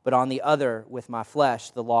God, but on the other, with my flesh,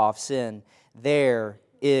 the law of sin. There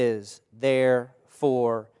is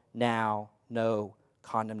therefore now no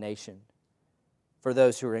condemnation for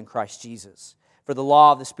those who are in Christ Jesus. For the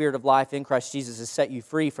law of the Spirit of life in Christ Jesus has set you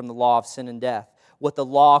free from the law of sin and death. What the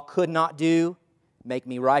law could not do, make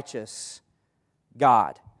me righteous,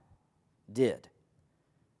 God did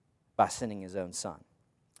by sending His own Son.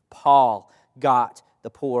 Paul got the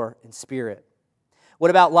poor in spirit. What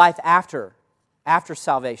about life after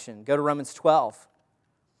salvation? Go to Romans 12.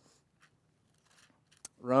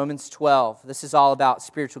 Romans 12. This is all about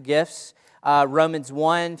spiritual gifts. Romans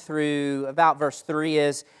 1 through about verse 3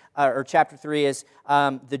 is, or chapter 3 is,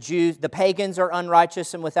 the pagans are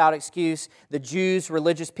unrighteous and without excuse. The Jews,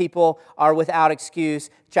 religious people, are without excuse.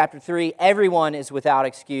 Chapter 3, everyone is without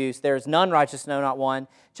excuse. There is none righteous, no, not one.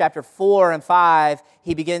 Chapter 4 and 5,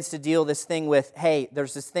 he begins to deal this thing with, hey,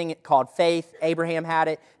 there's this thing called faith. Abraham had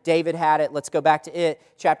it. David had it. Let's go back to it.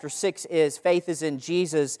 Chapter 6 is faith is in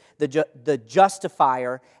Jesus, the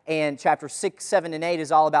justifier. And chapter 6, 7, and 8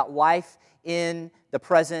 is all about life in the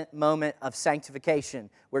present moment of sanctification,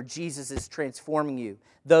 where Jesus is transforming you.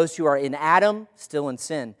 Those who are in Adam, still in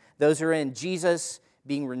sin. Those who are in Jesus,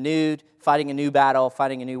 being renewed, fighting a new battle,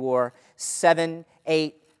 fighting a new war. 9,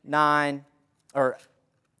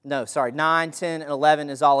 10, and 11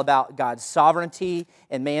 is all about God's sovereignty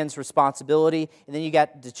and man's responsibility. And then you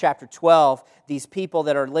got to chapter 12, these people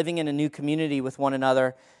that are living in a new community with one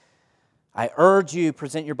another. I urge you,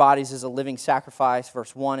 present your bodies as a living sacrifice,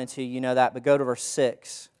 verse 1 and 2, you know that, but go to verse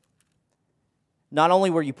 6. Not only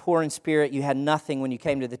were you poor in spirit, you had nothing when you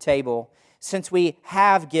came to the table. Since we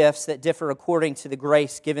have gifts that differ according to the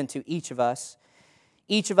grace given to each of us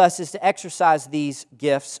is to exercise these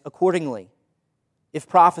gifts accordingly. If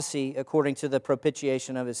prophecy, according to the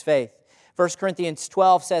propitiation of his faith. 1 Corinthians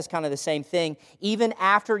 12 says kind of the same thing. Even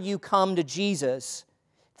after you come to Jesus,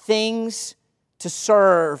 things to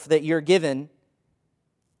serve that you're given,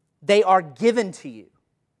 they are given to you.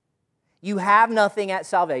 You have nothing at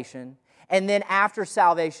salvation, and then after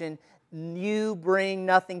salvation, you bring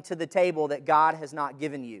nothing to the table that God has not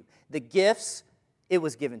given you. The gifts, it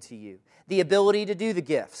was given to you. The ability to do the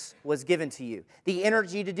gifts was given to you. The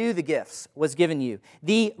energy to do the gifts was given you.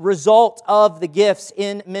 The result of the gifts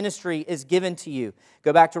in ministry is given to you.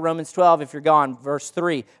 Go back to Romans 12 if you're gone, verse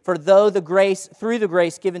 3. For through the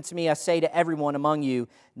grace given to me, I say to everyone among you,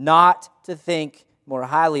 not to think more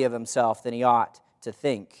highly of himself than he ought to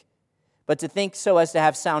think, but to think so as to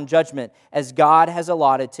have sound judgment, as God has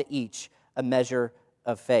allotted to each a measure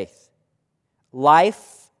of faith.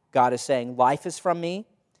 Life, God is saying, life is from me.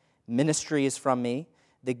 Ministry is from me.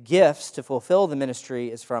 The gifts to fulfill the ministry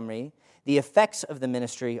is from me. The effects of the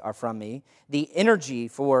ministry are from me. The energy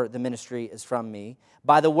for the ministry is from me.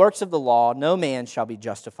 By the works of the law, no man shall be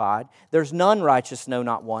justified. There's none righteous, no,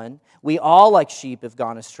 not one. We all like sheep have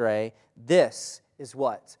gone astray. This is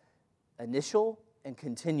what initial and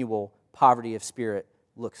continual poverty of spirit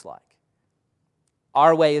looks like.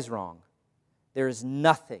 Our way is wrong. There is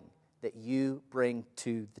nothing that you bring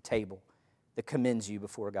to the table that commends you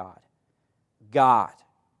before God. God,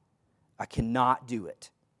 I cannot do it.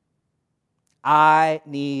 I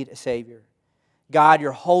need a Savior. God,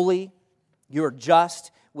 you're holy. You're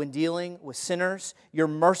just when dealing with sinners. You're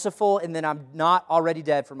merciful, and then I'm not already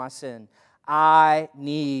dead for my sin. I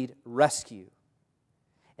need rescue.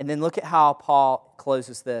 And then look at how Paul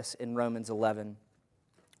closes this in Romans 11.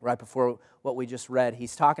 Right before what we just read.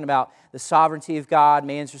 He's talking about the sovereignty of God,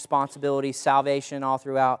 man's responsibility, salvation all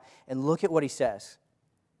throughout. And look at what he says.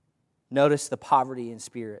 Notice the poverty in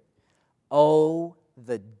spirit. Oh,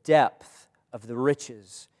 the depth of the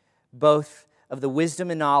riches, both of the wisdom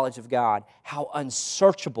and knowledge of God. How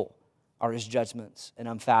unsearchable are his judgments and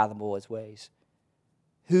unfathomable his ways.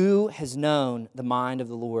 Who has known the mind of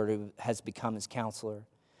the Lord, who has become his counselor?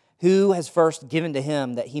 Who has first given to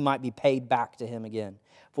him that he might be paid back to him again?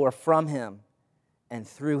 For from him and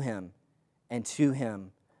through him and to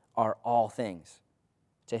him are all things.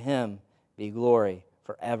 To him be glory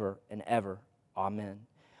forever and ever. Amen.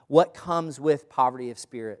 What comes with poverty of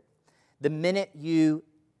spirit? The minute you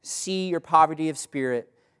see your poverty of spirit,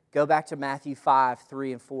 go back to Matthew 5,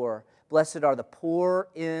 3 and 4. Blessed are the poor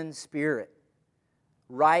in spirit.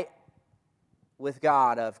 Right with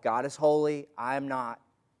God of God is holy, I am not.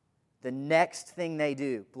 The next thing they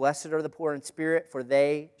do, blessed are the poor in spirit, for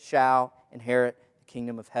they shall inherit the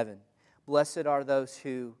kingdom of heaven. Blessed are those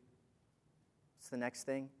who, what's the next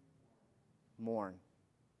thing? Mourn,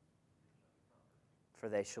 for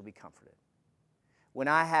they shall be comforted. When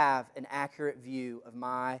I have an accurate view of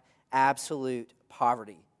my absolute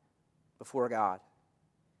poverty before God,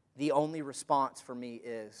 the only response for me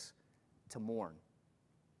is to mourn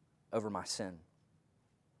over my sin.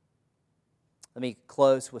 Let me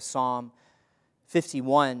close with Psalm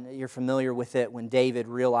 51. You're familiar with it, when David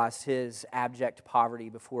realized his abject poverty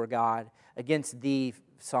before God. Against thee,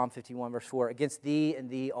 Psalm 51, verse 4, against thee and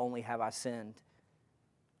thee only have I sinned.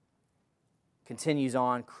 Continues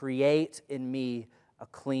on, create in me a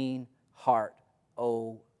clean heart,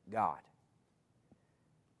 O God.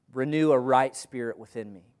 Renew a right spirit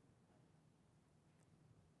within me.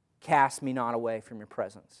 Cast me not away from your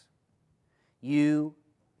presence. You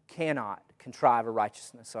cannot contrive a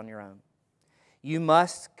righteousness on your own. You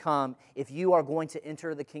must come. If you are going to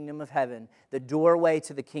enter the kingdom of heaven, the doorway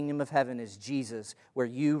to the kingdom of heaven is Jesus, where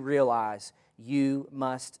you realize you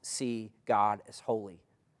must see God as holy.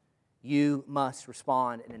 You must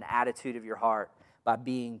respond in an attitude of your heart by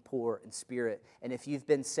being poor in spirit. And if you've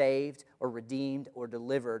been saved or redeemed or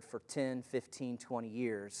delivered for 10, 15, 20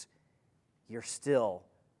 years, you're still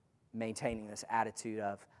maintaining this attitude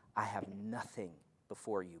of, I have nothing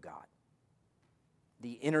before you, God.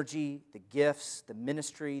 The energy, the gifts, the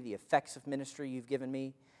ministry, the effects of ministry you've given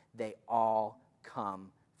me, they all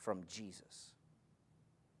come from Jesus.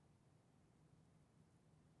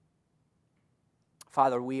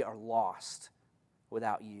 Father, we are lost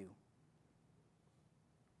without you.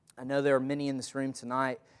 I know there are many in this room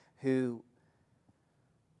tonight who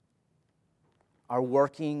are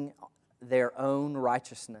working their own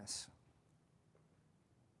righteousness.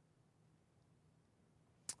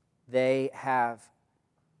 They have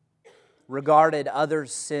regarded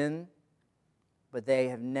others' sin, but they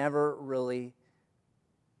have never really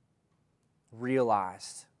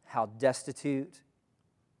realized how destitute,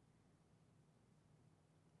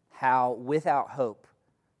 how without hope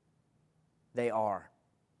they are.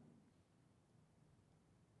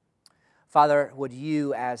 Father, would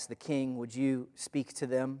you, as the King, would you speak to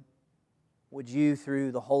them? Would you,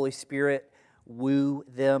 through the Holy Spirit, woo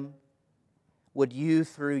them? Would you,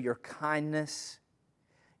 through your kindness,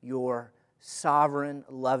 your sovereign,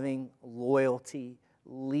 loving loyalty,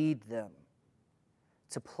 lead them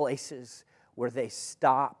to places where they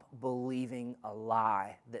stop believing a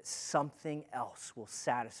lie that something else will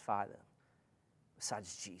satisfy them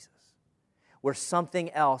besides Jesus, where something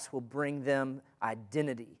else will bring them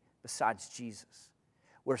identity besides Jesus,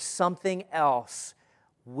 where something else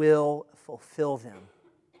will fulfill them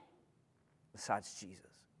besides Jesus.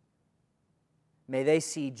 May they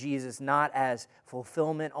see Jesus not as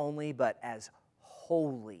fulfillment only, but as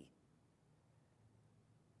holy.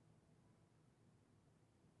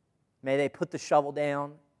 May they put the shovel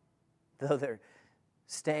down, though they're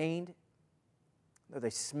stained, though they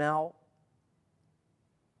smell,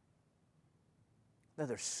 though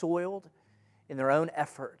they're soiled in their own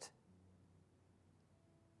effort.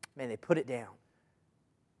 May they put it down.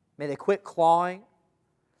 May they quit clawing.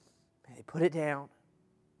 May they put it down.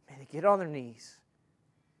 May they get on their knees.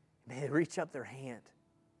 May they reach up their hand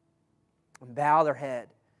and bow their head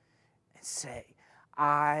and say,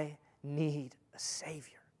 I need a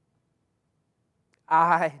Savior.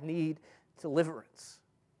 I need deliverance.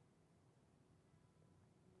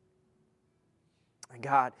 And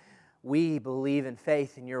God, we believe in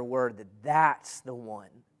faith in your word that that's the one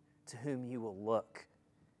to whom you will look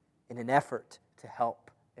in an effort to help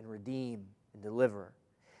and redeem and deliver.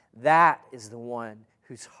 That is the one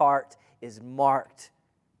whose heart is marked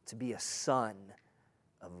to be a son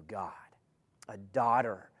of God, a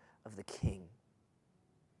daughter of the King.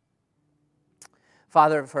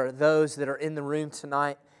 Father, for those that are in the room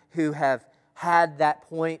tonight who have had that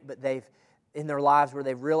point, but they've in their lives where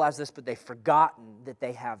they've realized this, but they've forgotten that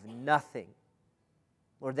they have nothing.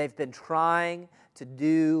 Lord, they've been trying to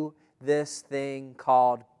do this thing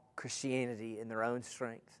called Christianity in their own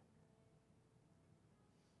strength.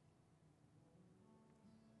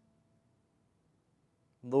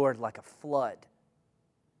 Lord, like a flood,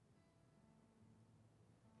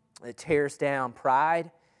 it tears down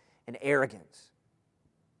pride and arrogance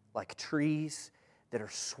like trees that are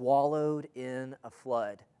swallowed in a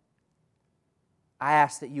flood. I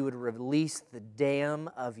ask that you would release the dam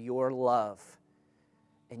of your love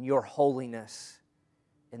and your holiness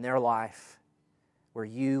in their life, where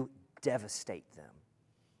you devastate them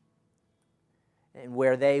and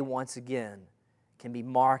where they once again can be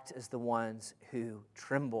marked as the ones who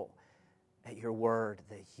tremble at your word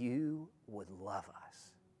that you would love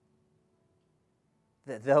us.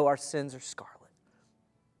 That though our sins are scarlet,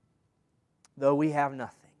 though we have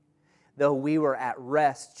nothing, though we were at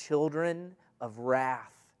rest, children of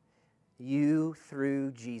wrath, you,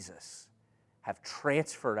 through Jesus, have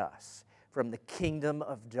transferred us from the kingdom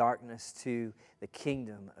of darkness to the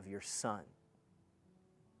kingdom of your Son.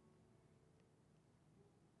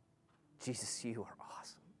 Jesus, you are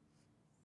awesome.